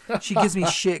god, she gives me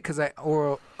shit because I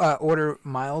order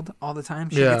mild all the time.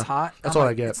 She gets hot. That's all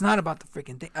I get. It's not about the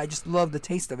freaking thing. I just love the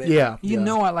taste of it. Yeah. You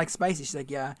know I like spicy. She's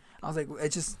like, yeah. I was like,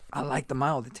 I like the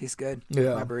mild. It tastes good.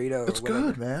 Yeah. My burrito. It's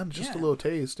good, man. Just a little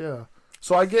taste. Yeah.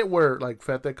 So I get where like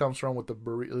F.A.T comes from with the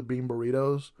bean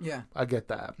burritos. Yeah, I get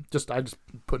that. I just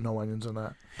put no onions in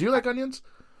that. Do you like onions?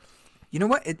 You know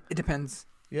what? It depends.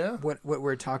 Yeah. What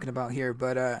we're talking about here,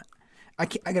 but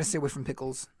I gotta stay away from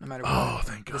pickles no matter what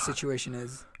the situation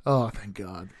is. Oh, thank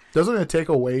God. Doesn't it take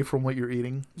away from what you're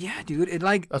eating? Yeah, dude.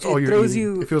 That's all you're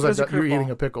eating. It feels like you're eating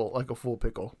a pickle, like a full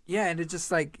pickle. Yeah, and it's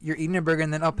just like you're eating a burger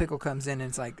and then a pickle comes in and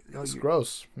it's like... Oh, it's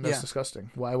gross. That's disgusting.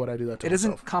 Why would I do that to myself? It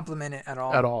doesn't compliment it at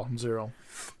all. At all. Zero.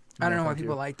 I don't know why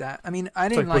people like that. I mean, I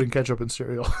didn't like... It's like putting ketchup in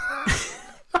cereal.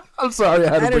 I'm sorry,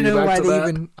 I had to bring it back to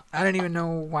that. I don't even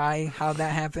know how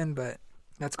that happened, but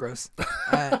that's gross.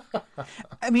 I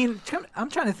mean,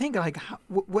 I'm trying to think, like,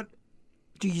 what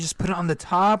do you just put it on the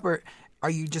top, or are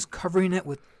you just covering it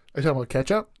with... Are you talking about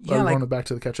ketchup? Yeah, or going back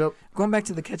to the ketchup? Going back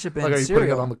to the ketchup and cereal. Like, are you cereal.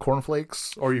 putting it on the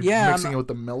cornflakes, or are you mixing it with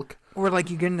the milk? Or,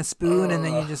 like, you're getting a spoon and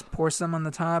then you just pour some on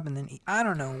the top and then eat. I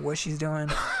don't know what she's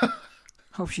doing.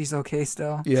 Hope she's okay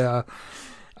still. Yeah.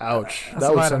 Ouch.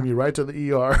 That would send me right to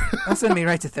the ER. That'll send me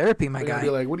right to therapy, my guy. I'd be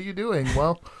like, what are you doing?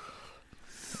 Well,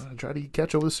 I try to eat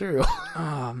ketchup with cereal.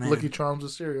 Oh, man. Lucky Charms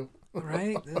with cereal.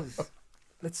 Right?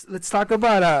 Let's talk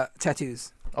about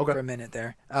tattoos for a minute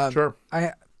there. Sure.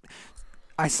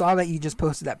 I saw that you just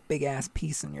posted that big ass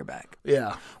piece in your back.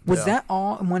 Yeah. Was that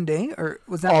all in one day, or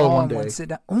was that all in one sit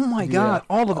down? Oh my God,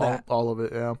 all of that. All of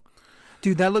it, yeah.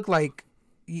 Dude, that looked like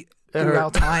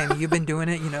throughout time you've been doing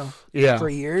it, for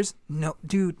years. No,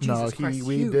 dude, Jesus Christ,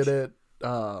 we did it.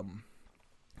 What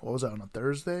was that, on a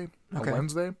Thursday, a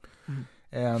Wednesday? Mm-hmm.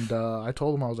 And I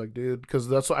told him, I was like, dude, because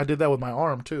that's what I did that with my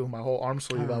arm too, my whole arm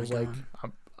sleeve. I was like,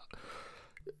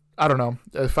 I don't know.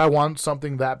 If I want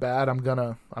something that bad, I'm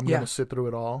gonna sit through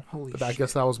it all. I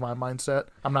guess that was my mindset.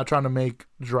 I'm not trying to make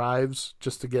drives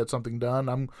just to get something done.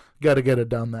 I'm gotta get it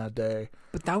done that day.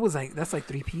 But that's like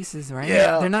 3 pieces, right?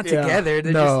 Yeah, they're not together.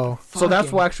 They're just so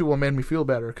that's what made me feel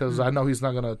better, because I know he's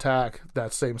not gonna attack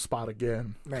that same spot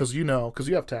again. Because you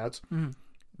have tats. Mm.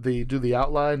 They do the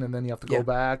outline and then you have to go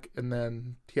back and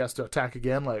then he has to attack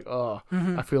again. Like,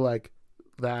 I feel like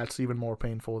that's even more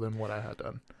painful than what I had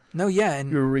done. No, yeah, and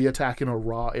you're re-attacking a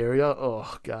raw area.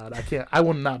 Oh God, I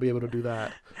would not be able to do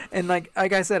that. And like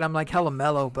I said, I'm like hella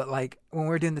mellow, but like when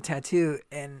we're doing the tattoo,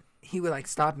 and he would like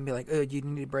stop and be like, "Oh, you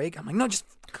need a break?" I'm like, "No, just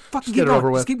fucking keep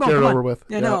going. Just keep going. Get it over with.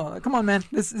 Yeah, no, come on, man.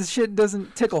 This shit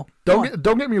doesn't tickle."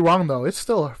 Don't get me wrong though. It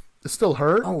still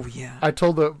hurt. Oh yeah. I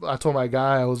told my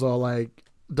guy, I was all like,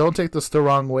 don't take this the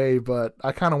wrong way, but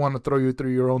I kind of want to throw you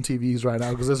through your own TVs right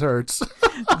now because this hurts.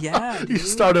 Yeah, dude. You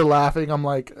started laughing. I'm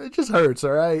like, it just hurts,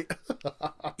 all right?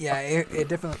 Yeah, it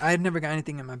definitely... I've never got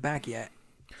anything in my back yet.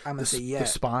 I'm going to say yet. The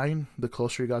spine, the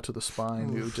closer you got to the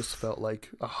spine, it just felt like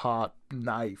a hot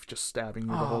knife just stabbing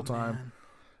you the whole time. Man.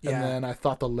 Yeah. And then I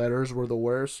thought the letters were the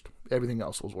worst. Everything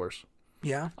else was worse.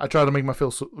 Yeah? I tried to make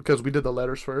myself feel... Because we did the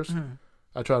letters first. Mm-hmm.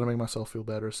 I tried to make myself feel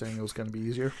better saying it was going to be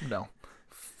easier. No.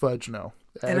 Fudge, no.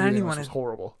 And everything else was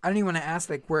horrible. I didn't even want to ask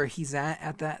like where he's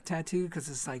at that tattoo, because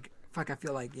it's like, fuck, I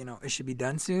feel like, it should be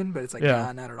done soon, but it's like,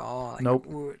 nah, not at all. Like, nope.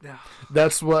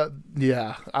 That's what,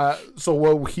 so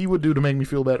what he would do to make me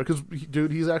feel better, because,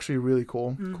 dude, he's actually really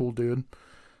cool dude.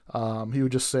 He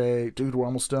would just say, dude, we're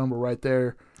almost done. We're right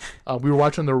there. We were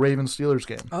watching the Ravens-Steelers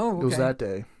game. Oh, okay. It was that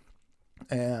day.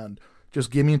 And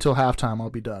just give me until halftime. I'll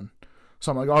be done.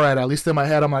 So I'm like, all right, at least in my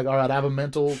head, I'm like, all right, I have a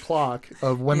mental clock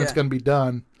of when it's going to be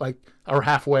done, like, or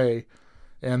halfway.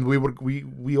 And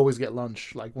we always get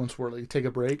lunch, like, once we're like, take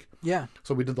a break. Yeah.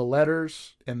 So we did the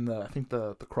letters and I think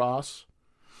the cross.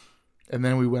 And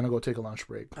then we went to go take a lunch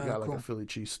break. We got like a Philly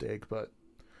cheesesteak, but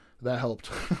that helped.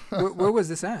 Where was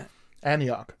this at?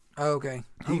 Antioch. Oh, okay.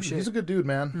 He's a good dude,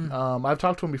 man. I've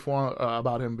talked to him before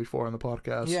about him before on the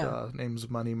podcast. Yeah. Name's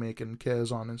Money Making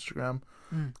Kez on Instagram.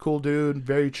 Cool dude,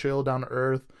 very chill, down to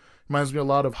earth. Reminds me a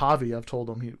lot of Javi. I've told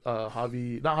him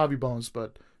Javi, not Javi Bones,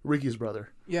 but Ricky's brother.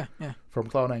 Yeah. From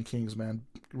Cloud9 Kings, man.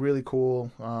 Really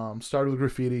cool. Started with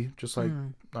graffiti, just like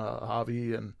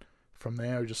Javi, and from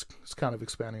there, just kind of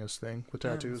expanding his thing with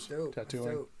tattoos, tattooing.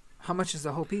 So, how much is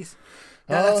the whole piece?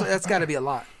 That's got to be a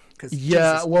lot. Cause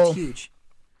it's huge.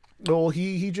 Well,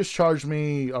 he just charged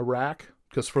me a rack,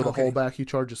 because for the whole back he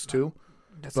charges 2.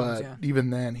 But even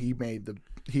then,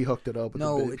 he hooked it up with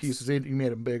the big pieces. He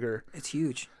made them bigger. It's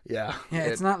huge. Yeah. Yeah,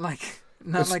 it's not like a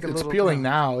little... It's peeling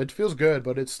now. It feels good,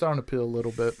 but it's starting to peel a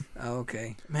little bit.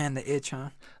 Okay. Man, the itch, huh?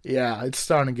 Yeah, it's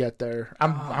starting to get there.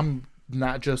 I'm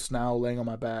not just now laying on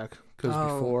my back, because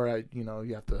before, you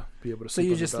have to be able to sleep on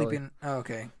your belly. So you're just sleeping... Oh,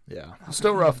 okay. Yeah. Okay.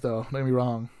 Still rough, though. Don't get me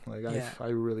wrong. Like, I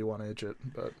really want to itch it,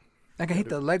 but... Like, I hate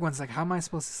the leg ones. Like, how am I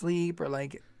supposed to sleep? Or,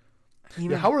 like...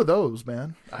 how are those,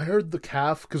 man? I heard the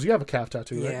calf, because you have a calf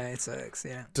tattoo, right? Yeah, it sucks,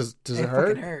 yeah. Does it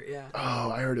hurt? It hurt, yeah. Oh,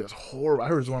 I heard it was horrible. I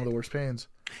heard it was one of the worst pains.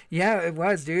 Yeah, it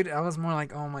was, dude. I was more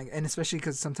like, oh my... And especially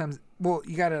because sometimes... Well,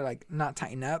 you got to, like, not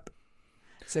tighten up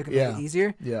so it can make it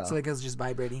easier. Yeah. So, like, it was just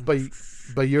vibrating.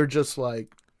 But you're just,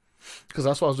 like... Because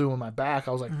that's what I was doing with my back.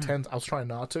 I was like tense. I was trying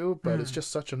not to, but it's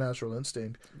just such a natural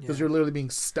instinct. Because you're literally being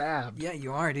stabbed. Yeah,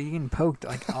 you are, dude. You're getting poked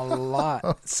like a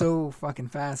lot. So fucking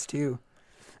fast too.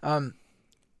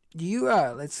 Do you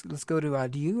let's go to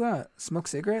do you smoke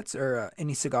cigarettes or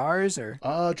any cigars or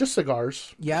just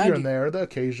cigars. Yeah, here and there, the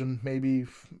occasion, maybe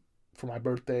for my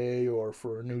birthday or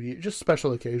for New Year, just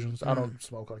special occasions. I don't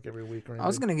smoke like every week or anything. I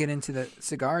was gonna get into the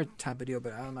cigar type of deal,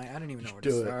 but I'm like, I don't even know where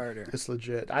to start. Or... It's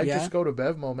legit. I just go to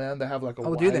F.M.A.T, man. They have like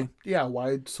a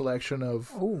wide selection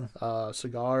of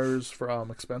cigars,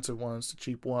 from expensive ones to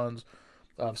cheap ones,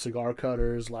 cigar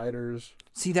cutters, lighters.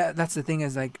 See, that's the thing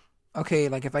is like, okay,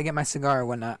 like if I get my cigar or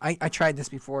whatnot, I tried this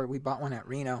before. We bought one at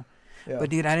Reno,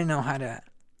 but dude, I didn't know how to.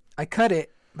 I cut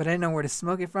it, but I didn't know where to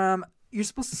smoke it from. You're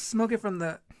supposed to smoke it from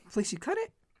the place you cut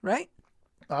it, right?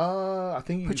 I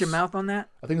think you put your mouth on that.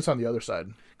 I think it's on the other side.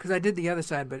 Because I did the other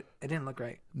side, but it didn't look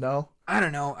right. No, I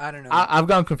don't know. I've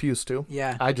gotten confused too.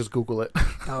 Yeah, I just Google it.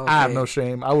 Oh, okay. I have no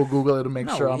shame. I will Google it to make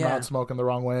sure I'm not smoking the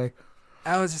wrong way.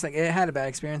 I was just like, it had a bad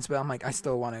experience, but I'm like, I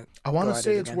still want to. I want to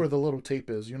say it's where the little tape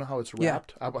is. You know how it's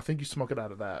wrapped? I think you smoke it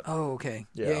out of that. Oh, okay.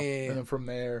 Yeah. And then from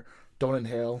there, don't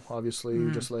inhale. Obviously,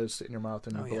 you just let it sit in your mouth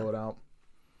and you blow it out.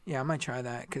 Yeah, I might try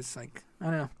that because, like, I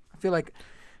don't know. I feel like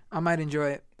I might enjoy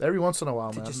it. Every once in a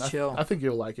while, man. Just chill. I think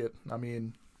you'll like it. I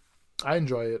mean, I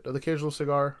enjoy it. The occasional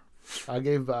cigar. I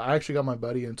actually got my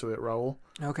buddy into it, Raul.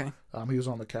 Okay. He was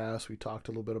on the cast. We talked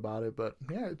a little bit about it, but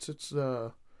yeah, it's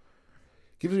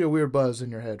gives you a weird buzz in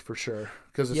your head for sure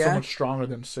because it's so much stronger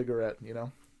than a cigarette. You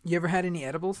know. You ever had any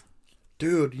edibles?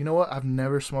 Dude, you know what? I've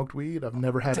never smoked weed. I've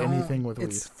never had anything with weed.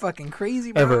 It's fucking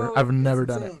crazy, bro. Ever. I've never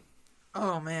done it.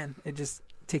 Oh man, it just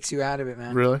takes you out of it,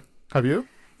 man. Really? Have you?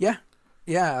 Yeah.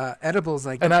 Yeah, edibles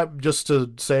like. And just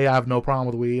to say, I have no problem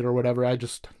with weed or whatever. I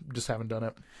just haven't done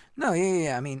it. No,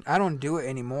 yeah. I mean, I don't do it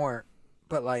anymore,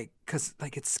 but like, cause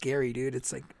like it's scary, dude.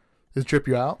 It's like. Does it trip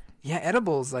you out? Yeah,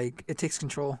 edibles like it takes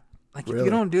control. Like really? If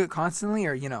you don't do it constantly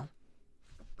or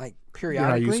like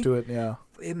periodically, you're not used to it. Yeah.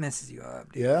 It messes you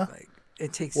up, dude. Yeah. Like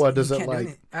it takes. What does it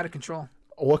like? Out of control.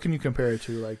 What can you compare it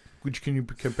to? Like, which can you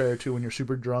compare it to when you're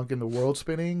super drunk and the world's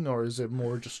spinning, or is it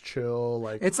more just chill?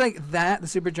 Like it's like that, the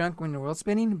super drunk when the world's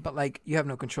spinning, but like you have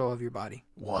no control of your body.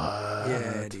 What?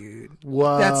 Yeah, dude.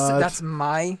 What? That's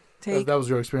my take. That was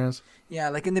your experience. Yeah,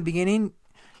 like in the beginning,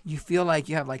 you feel like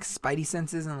you have like spidey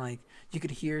senses and like you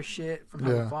could hear shit from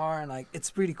afar and like it's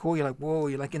pretty cool. You're like, whoa,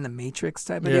 you're like in the Matrix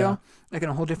type of deal, like in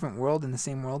a whole different world, in the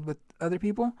same world with other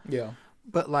people. Yeah.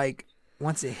 But like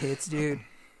once it hits, dude.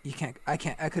 I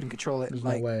couldn't control it. There's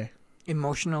like, no way.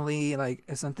 Emotionally, like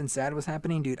if something sad was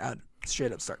happening, dude, I'd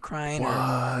straight up start crying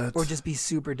or just be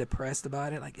super depressed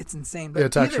about it. Like it's insane. But it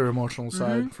attacks your emotional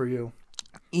side for you.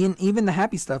 Even the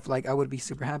happy stuff, like I would be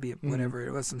super happy whenever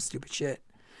it was some stupid shit.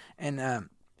 And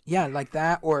like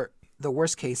that. Or the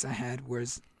worst case I had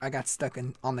was I got stuck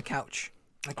on the couch.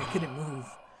 Like I couldn't move.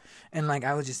 And like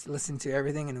I was just listening to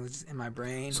everything, and it was just in my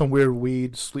brain. Some weird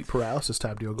weed sleep paralysis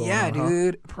type deal going on. Yeah,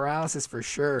 dude, paralysis for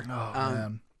sure. Oh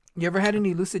man, you ever had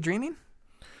any lucid dreaming?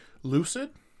 Lucid?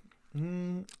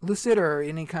 Lucid or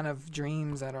any kind of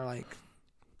dreams that are like.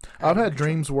 I've had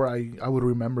dreams where I would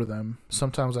remember them.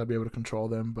 Sometimes I'd be able to control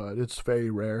them, but it's very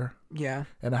rare. Yeah.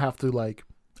 And I have to like,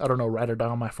 I don't know, write it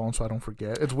down on my phone so I don't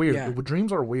forget. It's weird. Yeah.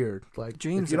 Dreams are weird. Like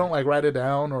dreams if you don't like write it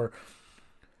down or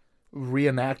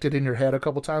reenact it in your head a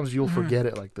couple times, you'll forget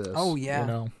it like this. Oh yeah. You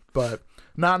know, but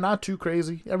not too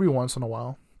crazy. Every once in a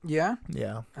while. Yeah.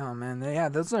 Yeah. Oh man, yeah.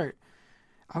 Those are.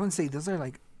 I wouldn't say those are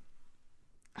like.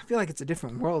 I feel like it's a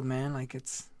different world, man. Like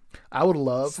it's. I would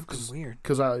love something weird.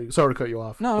 Because sorry to cut you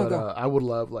off. No, but go. I would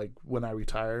love like when I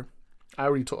retire. I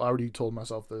already told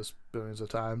myself this billions of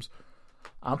times.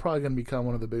 I'm probably gonna become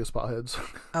one of the biggest potheads.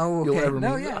 Oh, okay. You'll ever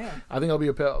meet. Yeah. I think I'll be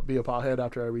a pothead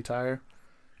after I retire.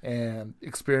 And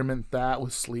experiment that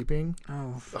with sleeping.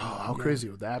 Oh, how crazy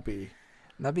would that be?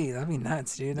 That'd be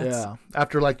nuts, dude. Yeah.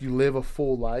 After like you live a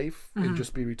full life and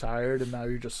just be retired, and now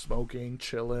you're just smoking,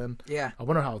 chilling. Yeah. I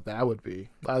wonder how that would be.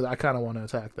 I kind of want to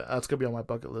attack that. That's gonna be on my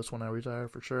bucket list when I retire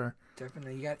for sure.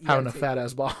 Definitely, you having a fat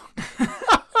ass bong.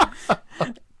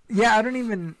 Yeah, I don't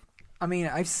even. I mean,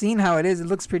 I've seen how it is. It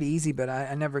looks pretty easy, but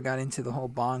I never got into the whole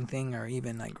bong thing or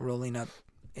even like rolling up.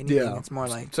 Anything. Yeah, it's more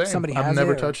like somebody has it. I've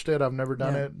never touched it. I've never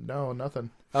done it. No,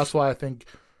 nothing. That's why I think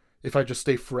if I just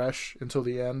stay fresh until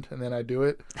the end and then I do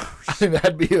it, I think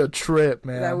that'd be a trip,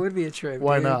 man. That would be a trip.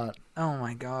 Why dude. not? Oh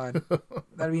my god,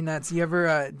 that'd be nuts. You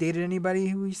ever dated anybody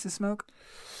who used to smoke?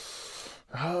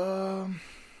 I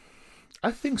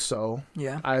think so.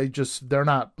 Yeah. They're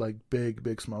not like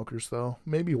big smokers though.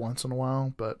 Maybe once in a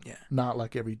while, but not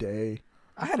like every day.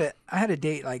 I had a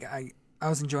date. Like I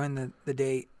was enjoying the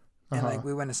date. And like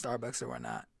we went to Starbucks or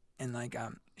whatnot, and like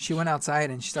she went outside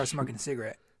and she started smoking a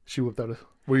cigarette. She whipped out a...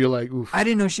 Were you like, oof? I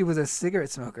didn't know she was a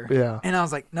cigarette smoker. Yeah. And I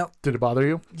was like, nope. Did it bother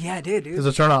you? Yeah, it did, dude. It's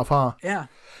a turn off, huh? Yeah.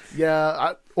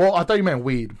 Yeah. I thought you meant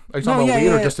weed. Are you talking about weed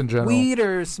or just in general? Weed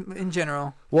or in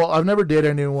general. Well, I've never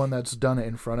dated anyone that's done it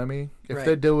in front of me. If Right.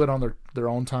 they do it on their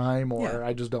own time, or Yeah.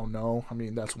 I just don't know. I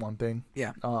mean, that's one thing.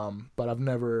 Yeah. But I've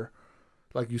never,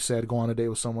 like you said, go on a date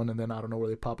with someone and then I don't know where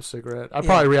they pop a cigarette. I'd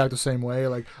probably react the same way.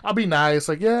 Like, I'll be nice,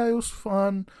 like, yeah, it was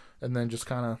fun, and then just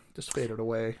kind of just fade it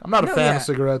away. I'm not a fan of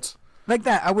cigarettes. Like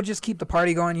that, I would just keep the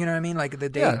party going. You know what I mean? Like the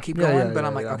day keep going. But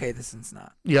I'm like, okay, this is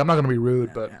not. Yeah, I'm not gonna be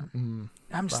rude, but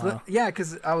I'm just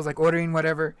because I was like ordering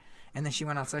whatever, and then she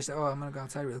went outside. She said, "Oh, I'm gonna go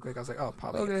outside really quick." I was like, "Oh,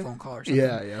 probably a phone call or something."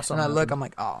 Yeah. And I look, I'm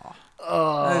like,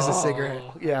 "Oh, there's a cigarette."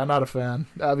 Yeah, not a fan.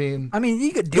 I mean,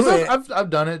 you could do it.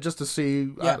 I've done it just to see.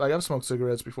 Yeah. I've smoked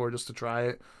cigarettes before just to try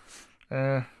it.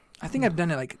 I think I've done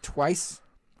it like twice.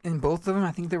 In both of them,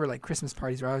 I think they were like Christmas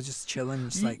parties where I was just chilling,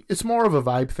 just like. It's more of a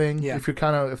vibe thing. Yeah.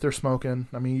 If they're smoking,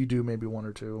 I mean, you do maybe one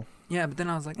or two. Yeah, but then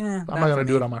I was like, I'm not gonna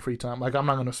do it on my free time. Like, I'm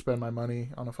not gonna spend my money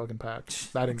on a fucking pack.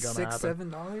 That ain't gonna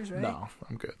happen. $6-7, right? No,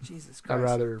 I'm good. Jesus Christ. I'd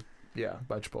rather,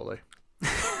 buy Chipotle. You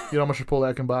know how much Chipotle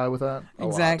I can buy with that?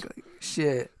 Exactly.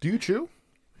 Shit. Do you chew?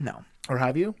 No. Or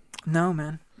have you? No,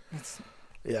 man.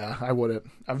 Yeah, I wouldn't.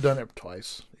 I've done it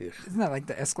twice. Isn't that like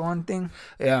the Escalon thing?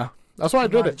 Yeah. That's why I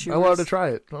did it. I wanted to try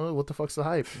it. Oh, what the fuck's the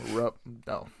hype?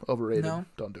 No, overrated. No?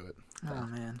 Don't do it. Oh,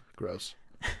 man. Gross.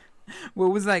 What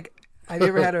was like, have you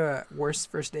ever had a worst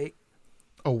first date?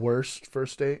 A worst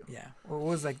first date? Yeah. What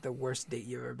was like the worst date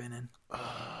you've ever been in?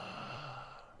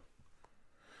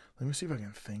 Let me see if I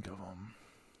can think of them.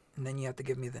 And then you have to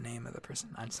give me the name of the person.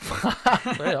 I'm just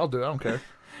Hey, I'll do it. I don't care.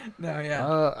 No,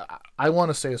 yeah. I want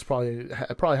to say it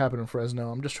probably happened in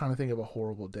Fresno. I'm just trying to think of a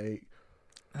horrible date.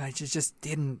 I just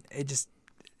didn't.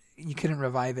 You couldn't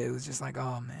revive it. It was just like,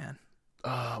 oh man.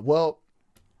 Well,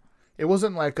 it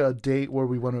wasn't like a date where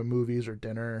we went to movies or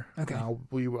dinner. Okay. I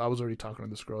was already talking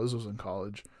to this girl. This was in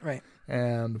college. Right.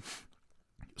 And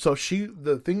so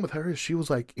the thing with her is she was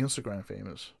like Instagram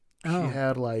famous. Oh. She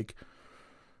had like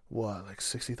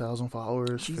 60,000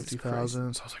 followers,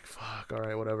 50,000. So I was like, fuck, all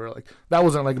right, whatever. Like, that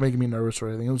wasn't like making me nervous or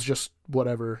anything. It was just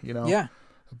whatever, you know? Yeah.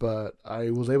 But I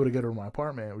was able to get her to my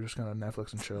apartment. We were just kind of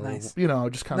Netflix and chill. Nice.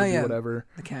 Just kind of do whatever.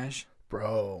 The cash.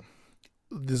 Bro,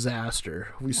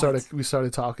 disaster. We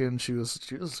started talking. She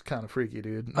was kind of freaky,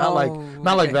 dude. Not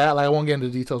like that. Like, I won't get into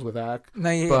details with that. No,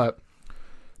 yeah. But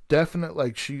definitely,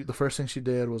 like, the first thing she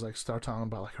did was like start talking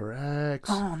about like her ex.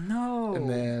 Oh no. And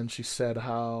then she said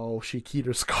how she keyed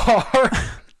her car.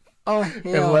 Oh,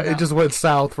 hell and it just went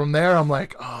south from there. I'm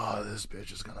like, oh, this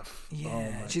bitch is gonna.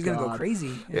 She's gonna go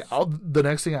crazy. Yeah, the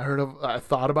next thing I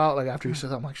thought about, like after you said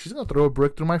that, I'm like, she's gonna throw a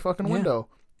brick through my fucking window,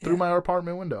 through my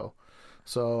apartment window.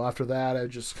 So after that, I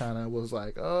just kind of was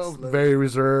like, very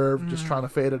reserved, just trying to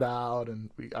fade it out,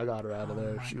 and I got her out of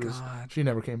there. She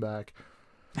never came back.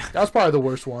 That was probably the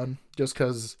worst one, just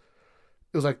because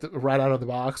it was like right out of the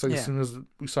box. Like as soon as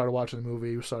we started watching the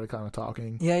movie, we started kind of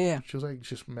talking. Yeah. She was like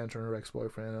just mentioning her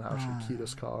ex-boyfriend and how she keyed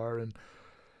his car, and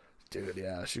dude,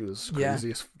 yeah, she was crazy.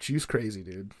 Yeah. She was crazy,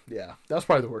 dude. Yeah, that was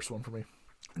probably the worst one for me.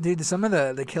 Dude, some of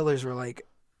the killers were like,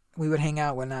 we would hang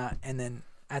out, whatnot, and then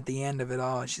at the end of it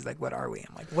all, she's like, "What are we?"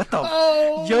 I'm like, "What the?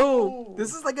 Yo,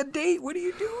 this is like a date. What are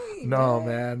you doing?" No,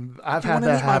 man. I've had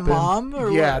that happen. My mom? Or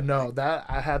what? No,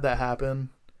 I had that happen.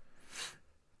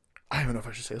 I don't even know if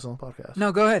I should say this on the podcast.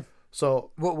 No, go ahead.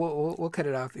 So we'll cut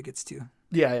it off if it gets too.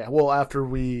 Yeah. Well, after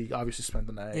we obviously spent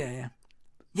the night.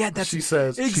 Yeah. That's she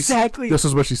says exactly. This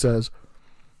is what she says.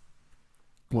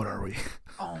 What are we?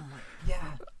 Oh my,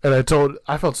 yeah. And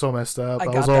I felt so messed up. I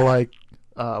was all like,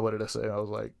 what did I say? I was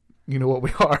like, you know what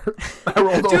we are. I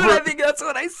rolled over. Dude, I think that's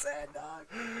what I said, dog.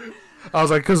 I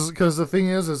was like, because the thing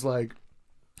is like,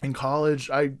 in college,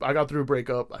 I got through a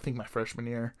breakup, I think my freshman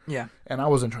year. Yeah. And I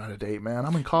wasn't trying to date, man.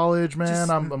 I'm in college, man.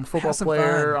 I'm a football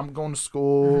player. I'm going to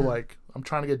school. Mm-hmm. Like, I'm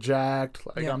trying to get jacked.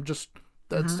 Like, I'm just,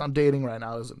 I'm dating right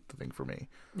now isn't the thing for me.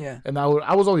 Yeah. And I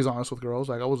was always honest with girls.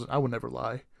 Like, I would never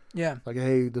lie. Yeah. Like,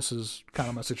 hey, this is kind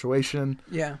of my situation.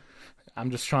 Yeah. I'm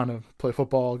just trying to play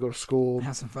football, go to school,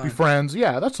 have some fun, be friends.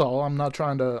 Yeah, that's all. I'm not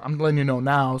trying to. I'm letting you know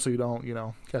now so you don't,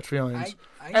 catch feelings.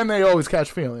 And they always catch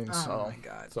feelings. Oh my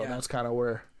god! So that's kind of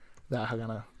where that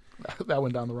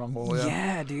went down the wrong hole. Yeah.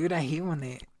 Yeah, dude. I hate when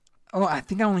they. Oh, I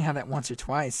think I only had that once or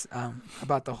twice.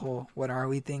 About the whole "what are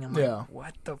we" thing. I'm like,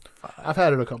 what the fuck? I've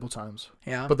had it a couple times.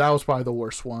 Yeah. But that was probably the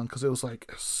worst one because it was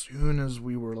like as soon as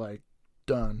we were like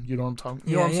done. You know what I'm talking?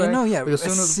 You know what I'm saying? No, yeah. Like,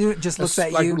 as soon just looks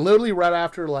at you. Literally right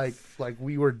after like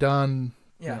we were done,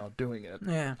 doing it.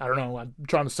 Yeah. I don't know. I'm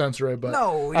trying to censor it, but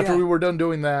after we were done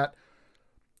doing that,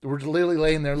 We're literally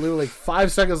laying there, literally like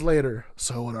 5 seconds later.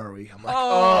 So what are we? I'm like,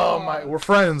 oh my, we're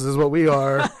friends is what we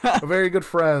are. We're very good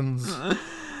friends.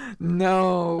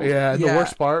 No. Yeah, the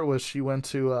worst part was she went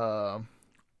to,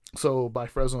 so by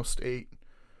Fresno State,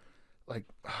 like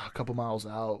a couple miles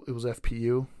out, it was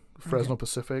FPU, Fresno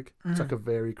Pacific. It's like a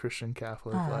very Christian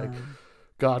Catholic, like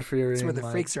God-fearing. That's where the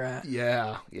like, freaks are at.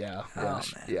 Yeah. Man.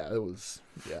 Yeah, it was,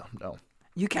 no.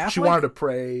 You Catholic? She wanted to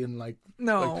pray and like,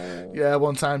 no. Like, yeah,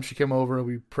 one time she came over and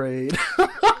we prayed.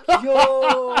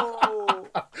 Yo.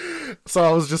 So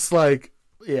I was just like,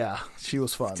 yeah, she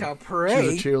was fun. To pray. She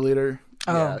was a cheerleader.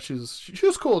 Oh. Yeah, she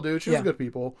was cool, dude. She was good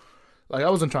people. Like, I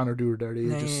wasn't trying to do her dirty.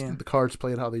 The cards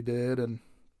played how they did, and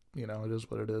you know, it is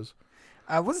what it is.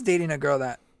 I was dating a girl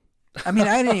that, I mean,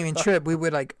 I didn't even trip. We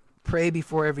would like pray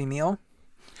before every meal,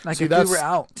 like if we were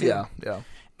out too. Yeah.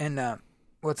 And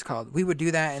what's it called? We would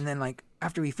do that, and then like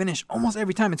after we finish, almost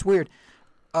every time it's weird.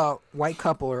 White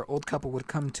couple or old couple would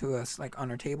come to us like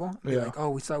on our table. Be like, oh,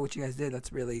 we saw what you guys did.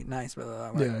 That's really nice. Blah,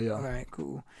 blah, blah. Like, all right,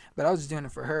 cool. But I was just doing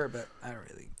it for her. But I don't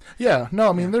really. Yeah, no,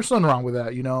 I mean, there's nothing wrong with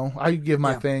that. You know, I give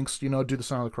my thanks. You know, do the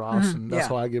sign of the cross, and that's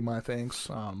how I give my thanks.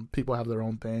 People have their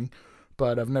own thing,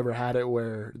 but I've never had it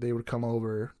where they would come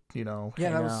over, you know,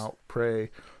 hang out,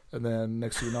 pray. And then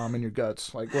next thing you know, I'm in your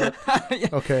guts. Like, what?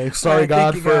 Okay, sorry,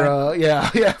 God, for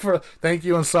for thank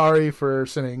you and sorry for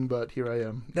sinning, but here I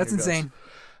am. That's insane. Guts.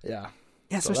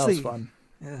 Yeah, so that was fun.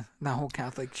 Yeah, that whole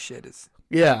Catholic shit is.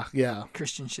 Yeah.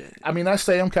 Christian shit. I mean, I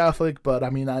say I'm Catholic, but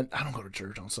I mean, I don't go to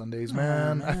church on Sundays,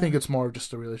 man. I think it's more of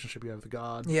just a relationship you have with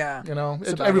God. Yeah, you know,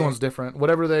 everyone's different.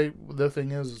 Whatever their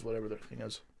thing is whatever their thing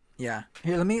is. Yeah.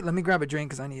 Here, let me grab a drink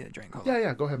because I need a drink. Hold on.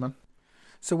 Yeah. Go ahead, man.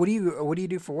 So what do you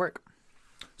do for work?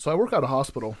 So I work at a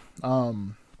hospital.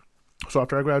 So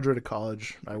after I graduated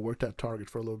college, I worked at Target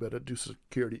for a little bit.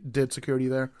 Did security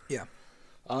there. Yeah.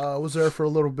 I was there for a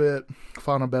little bit.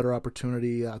 Found a better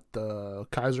opportunity at the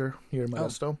Kaiser here in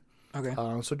Modesto. Okay.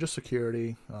 So just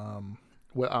security. I'm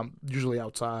usually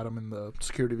outside. I'm in the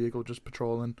security vehicle, just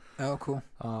patrolling. Oh, cool.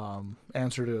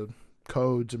 Answer to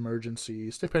codes,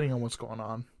 emergencies, depending on what's going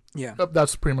on. Yeah.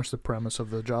 That's pretty much the premise of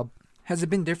the job. Has it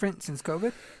been different since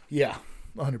COVID? Yeah,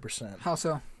 100%. How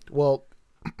so? Well,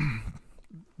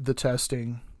 the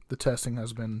testing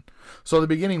has been, so the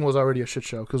beginning was already a shit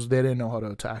show because they didn't know how to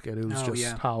attack it. It was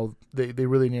how they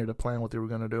really needed to plan what they were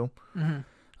going to do.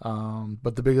 Mm-hmm.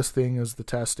 But the biggest thing is the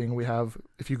testing. We have,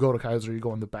 if you go to Kaiser, you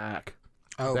go in the back.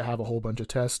 Oh. They have a whole bunch of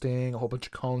testing, a whole bunch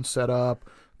of cones set up.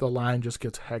 The line just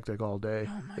gets hectic all day.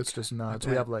 It's just nuts.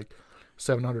 We have like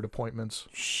 700 appointments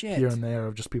here and there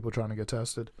of just people trying to get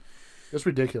tested. It's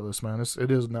ridiculous, man.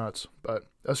 It is nuts. But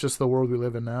that's just the world we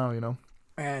live in now, you know?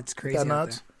 Yeah, it's crazy out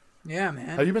nuts? There. Yeah,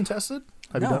 man. Have you been tested?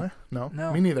 Have you done it?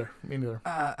 No. Me neither.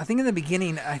 I think in the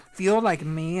beginning, I feel like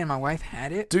me and my wife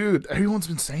had it. Dude, everyone's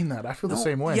been saying that. I feel the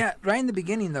same way. Yeah, right in the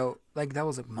beginning, though, like that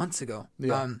was like months ago.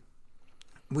 Yeah.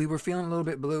 We were feeling a little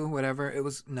bit blue, whatever. It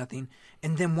was nothing.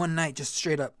 And then one night, just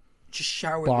straight up, just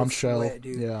showered with sweat,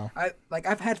 dude. Yeah.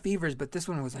 I've had fevers, but this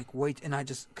one was like, and I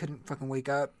just couldn't fucking wake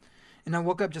up. And I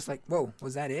woke up just like, whoa,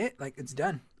 was that it? Like, it's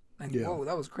done. Like, whoa,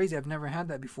 that was crazy. I've never had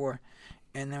that before.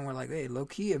 And then we're like, hey, low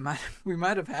key, we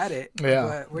might have had it. Yeah.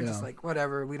 But we're just like,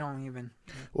 whatever. We don't even.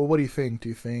 Well, what do you think? Do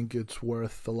you think it's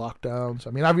worth the lockdowns? I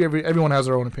mean, everyone has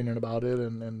their own opinion about it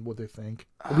and what they think.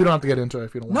 We don't have to get into it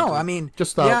if you don't want to. No, I mean,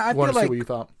 just want to see what you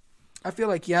thought. I feel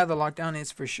like, the lockdown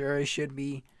is for sure. It should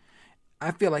be. I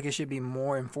feel like it should be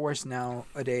more enforced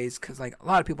nowadays because, like, a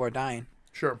lot of people are dying.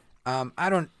 Sure. I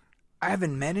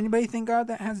haven't met anybody, thank God,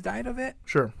 that has died of it.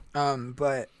 Sure.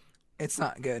 But it's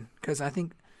not good because I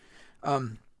think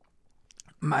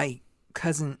my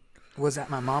cousin was at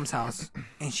my mom's house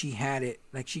and she had it.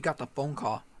 Like, she got the phone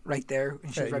call right there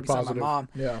and she was right beside my mom.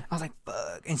 Yeah. I was like,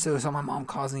 fuck. And so my mom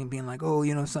calls me and being like, oh,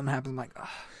 something happened. I'm like, ugh.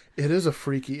 It is a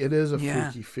freaky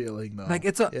feeling, though. Like,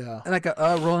 it's like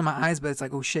a roll in my eyes, but it's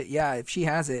like, oh, shit, yeah, if she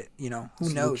has it, who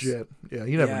it's knows? Legit. Yeah,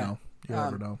 you never know. You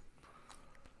never know.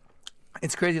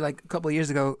 It's crazy. Like, a couple of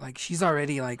years ago, like, she's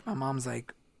already, like, my mom's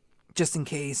like, just in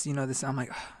case, this. I'm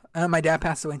like, my dad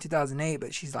passed away in 2008,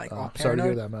 but she's like, oh, sorry to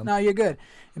hear that, man. No, you're good.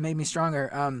 It made me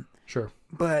stronger. Sure.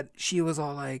 But she was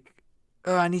all like,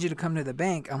 oh, I need you to come to the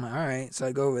bank. I'm like, all right. So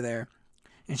I go over there.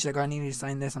 And she's like, oh, I need you to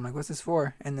sign this. I'm like, what's this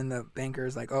for? And then the banker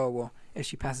is like, oh, well, if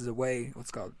she passes away,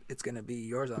 it's going to be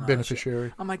yours.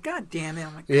 Beneficiary. I'm like, God damn it.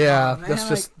 I'm like, yeah, man. that's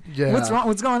just, yeah. What's wrong?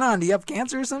 What's going on? Do you have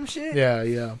cancer or some shit?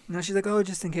 Yeah. No, she's like, oh,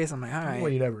 just in case. I'm like, all right.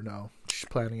 Well, you never know. She's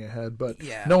planning ahead, but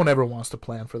no one ever wants to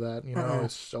plan for that.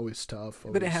 It's always tough.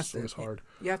 But it has to. It's hard.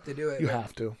 You have to do it. You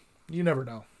have to. You never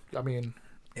know. I mean,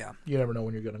 you never know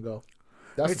when you're going to go.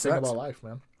 That's the thing about life,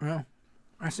 man. Yeah.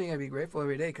 I say you gotta be grateful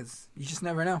every day because you just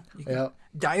never know. You can Yeah.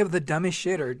 die of the dumbest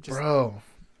shit or just. Bro,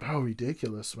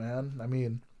 ridiculous, man. I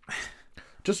mean,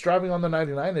 just driving on the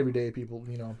 99 every day, people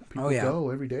go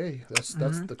every day. That's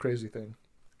the crazy thing.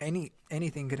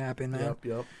 Anything could happen, man.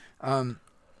 Yep.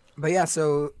 But yeah,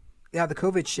 so yeah, the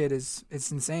COVID shit it's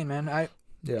insane, man.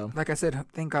 Like I said,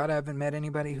 thank God I haven't met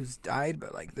anybody who's died,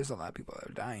 but like there's a lot of people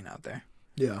that are dying out there.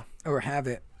 Yeah. Or have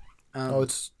it.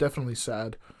 It's definitely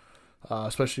sad.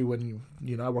 Especially when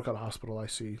I work at a hospital, I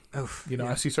see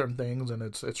I see certain things and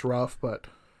it's rough, but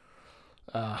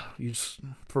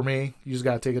for me, you just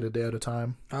gotta take it a day at a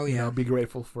time. Oh yeah. Be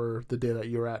grateful for the day that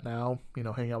you're at now.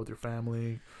 Hang out with your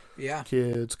family. Yeah.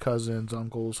 Kids, cousins,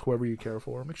 uncles, whoever you care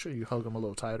for. Make sure you hug them a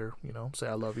little tighter. Say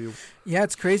I love you. Yeah,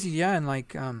 it's crazy. Yeah, and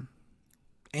like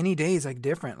any day is like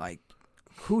different. Like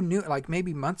who knew? Like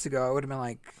maybe months ago, I would have been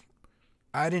like,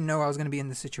 I didn't know I was gonna be in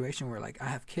this situation where like I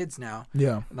have kids now.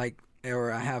 Yeah. Like,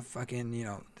 or I have fucking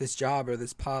this job or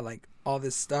this pod, like all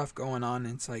this stuff going on.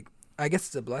 And it's like, I guess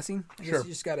it's a blessing. I guess you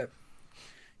just gotta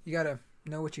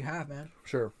know what you have, man.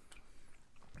 Sure.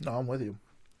 No, I'm with you.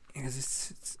 Because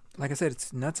it's like I said,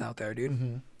 it's nuts out there,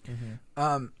 dude.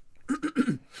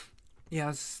 Yeah,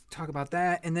 let's talk about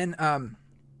that. And then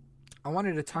I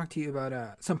wanted to talk to you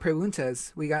about some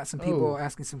preguntas. We got some people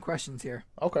asking some questions here.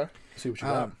 Okay. Let's see what you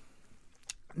got.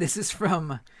 This is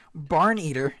from Barn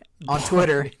Eater on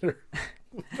Twitter.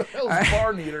 What the hell is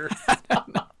Barn Eater?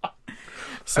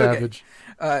 Savage.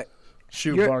 Okay.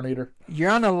 Shoot, Barn Eater. You're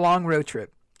on a long road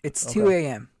trip. It's 2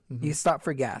 a.m. You stop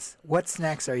for gas. What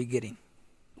snacks are you getting?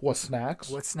 What snacks?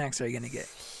 What snacks are you going to get?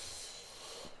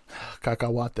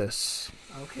 Cacahuates.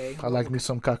 Okay. I like me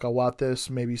some cacahuates,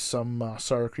 maybe some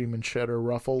sour cream and cheddar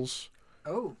ruffles.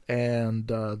 Oh. And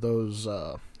those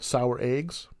sour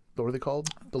eggs. What are they called?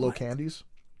 The little candies?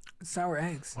 Sour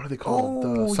eggs. What are they called?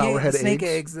 The sour head snake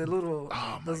eggs? The little.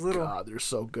 Oh those my little. God, they're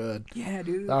so good. Yeah,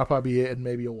 dude. That'll probably be it, and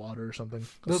maybe a water or something.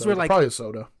 Those were like probably a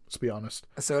soda. Let's be honest.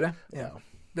 A soda. Yeah.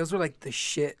 Those were like the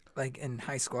shit. Like in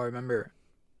high school, I remember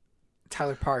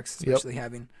Tyler Parks especially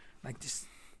having like just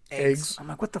eggs. I'm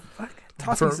like, what the fuck?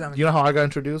 Toss me some. You know how I got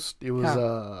introduced? It was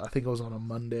I think it was on a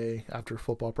Monday after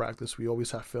football practice. We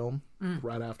always have film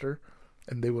right after.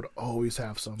 And they would always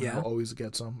have some. Yeah. I would always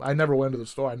get some. I never went to the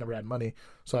store. I never had money,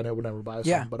 so I would never buy some.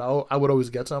 Yeah. But I would always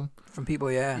get some. From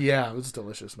people, yeah. Yeah, it was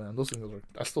delicious, man. Those things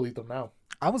I still eat them now.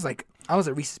 I was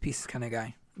a Reese's Pieces kind of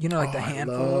guy. Like the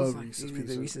handfuls.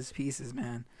 The Reese's Pieces,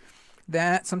 man.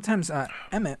 That, sometimes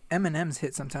M&M's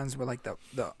hit sometimes with like the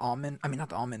almond. I mean, not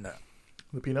the almond,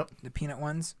 the peanut? The peanut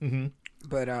ones. Mm-hmm.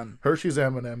 But Hershey's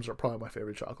M&M's are probably my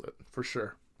favorite chocolate, for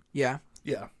sure. Yeah?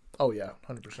 Yeah. Oh, yeah,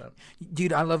 100%.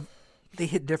 Dude, I love... They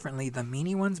hit differently. The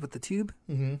mini ones with the tube.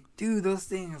 Mm-hmm. Dude, those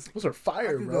things. Those are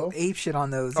fire, bro. Go ape shit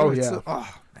on those. Oh, yeah.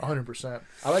 100%.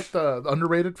 I like the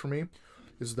underrated for me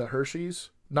is the Hershey's.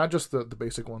 Not just the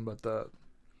basic one, but the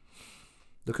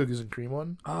cookies and cream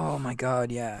one. Oh, my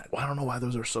God, yeah. Well, I don't know why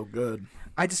those are so good.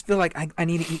 I just feel like I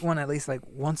need to eat one at least like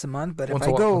once a month. But if I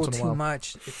go too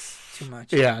much, it's too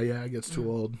much. Yeah, it gets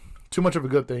too old. Too much of a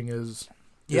good thing is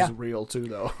real, too,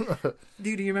 though.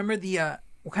 Dude, do you remember the...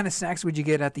 what kind of snacks would you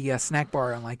get at the snack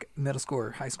bar in like middle school or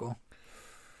high school?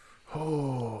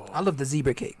 Oh, I love the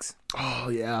zebra cakes. Oh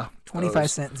yeah,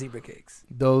 25-cent zebra cakes.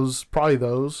 Those.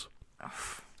 That's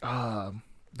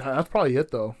probably it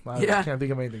though. I can't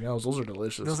think of anything else. Those are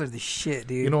delicious. Those are the shit,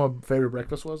 dude. You know what my favorite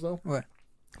breakfast was though? What?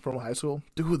 From high school,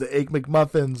 dude. The egg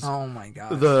McMuffins. Oh my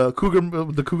God. The cougar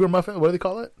muffin. What do they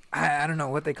call it? I don't know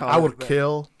what they call it. I would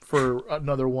kill for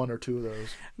another one or two of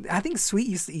those. I think Sweet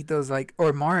used to eat those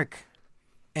or Mark.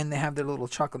 And they have their little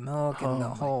chocolate milk and the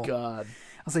whole... Oh, my God.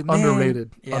 I was like, man...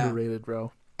 Underrated. Yeah. Underrated,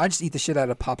 bro. I just eat the shit out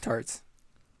of Pop-Tarts.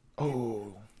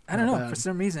 Oh. I don't know. Bad. For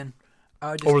some reason.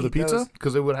 I would just Over the pizza?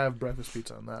 Because they would have breakfast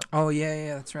pizza on that. Oh,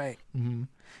 yeah, that's right. Mm-hmm.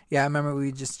 Yeah, I remember we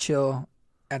would just chill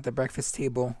at the breakfast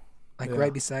table,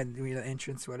 right beside the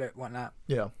entrance, whatnot.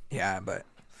 Yeah. Yeah, but...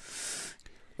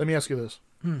 Let me ask you this.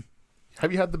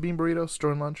 Have you had the bean burritos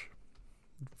during lunch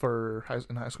in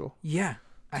high school? Yeah.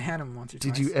 I had them once or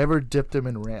twice. Did you ever dip them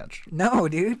in ranch? No,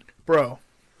 dude. Bro.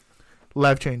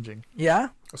 Life-changing. Yeah?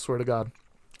 I swear to God.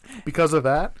 Because of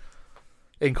that,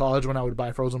 in college when I would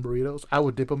buy frozen burritos, I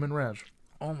would dip them in ranch.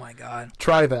 Oh, my God.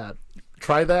 Try that.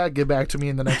 Get back to me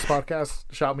in the next podcast.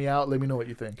 Shout me out. Let me know what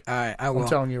you think. All right, I will. I'm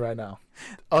telling you right now.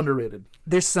 Underrated.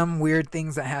 There's some weird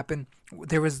things that happen.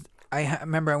 I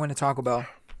remember I went to Taco Bell,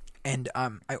 and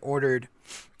I ordered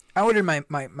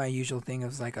my usual thing. It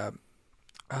was like a...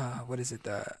 what is it?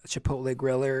 The Chipotle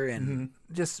griller and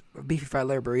just a beefy fried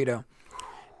layer burrito.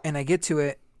 And I get to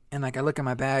it and I look at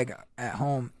my bag at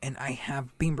home and I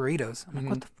have bean burritos. I'm like,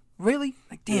 what the really?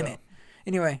 Like, damn it.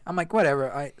 Anyway, I'm like,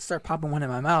 whatever. I start popping one in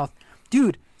my mouth.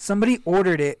 Dude, somebody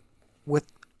ordered it with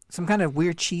some kind of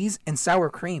weird cheese and sour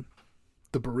cream.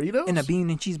 The burritos? In a bean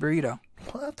and cheese burrito.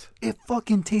 What? It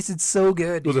fucking tasted so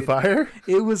good, dude. Was it fire?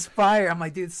 It was fire. I'm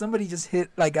like, dude, somebody just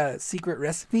hit like a secret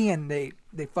recipe and they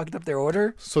fucked up their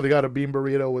order. So they got a bean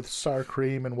burrito with sour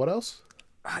cream and what else?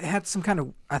 It had some kind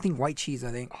of, I think, white cheese,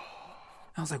 I think.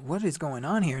 I was like, what is going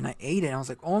on here? And I ate it. And I was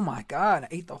like, oh my God. I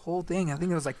ate the whole thing. I think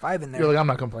there was like 5 in there. You're like, I'm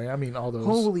not complaining. I mean, all those.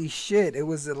 Holy shit. It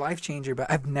was a life changer,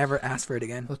 but I've never asked for it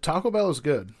again. Taco Bell is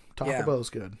good. Taco Bell is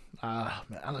good. Man,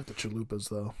 I like the chalupas,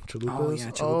 though. Chalupas? Oh,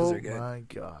 yeah. Chalupas are good. Oh, my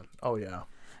God. Oh, yeah.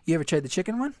 You ever tried the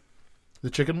chicken one? The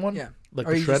chicken one? Yeah. Like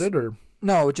the shredded or?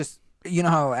 No, just, you know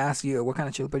how I ask you, what kind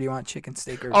of chalupa do you want? Chicken,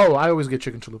 steak, or? Oh, I always get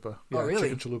chicken chalupa. Yeah, oh, really?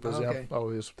 Chicken chalupas, okay. yeah.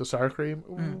 Always. The sour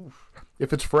cream.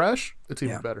 If it's fresh, it's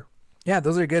even better. Yeah,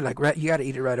 those are good. Like, you got to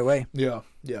eat it right away. Yeah.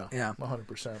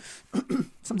 100%.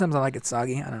 Sometimes I like it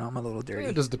soggy. I don't know. I'm a little dirty.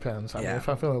 It just depends. I mean, if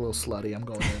I'm feeling a little slutty, I'm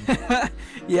going in.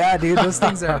 Yeah, dude. Those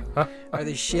things are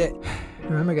the shit.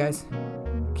 Remember, guys,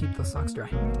 keep those socks dry.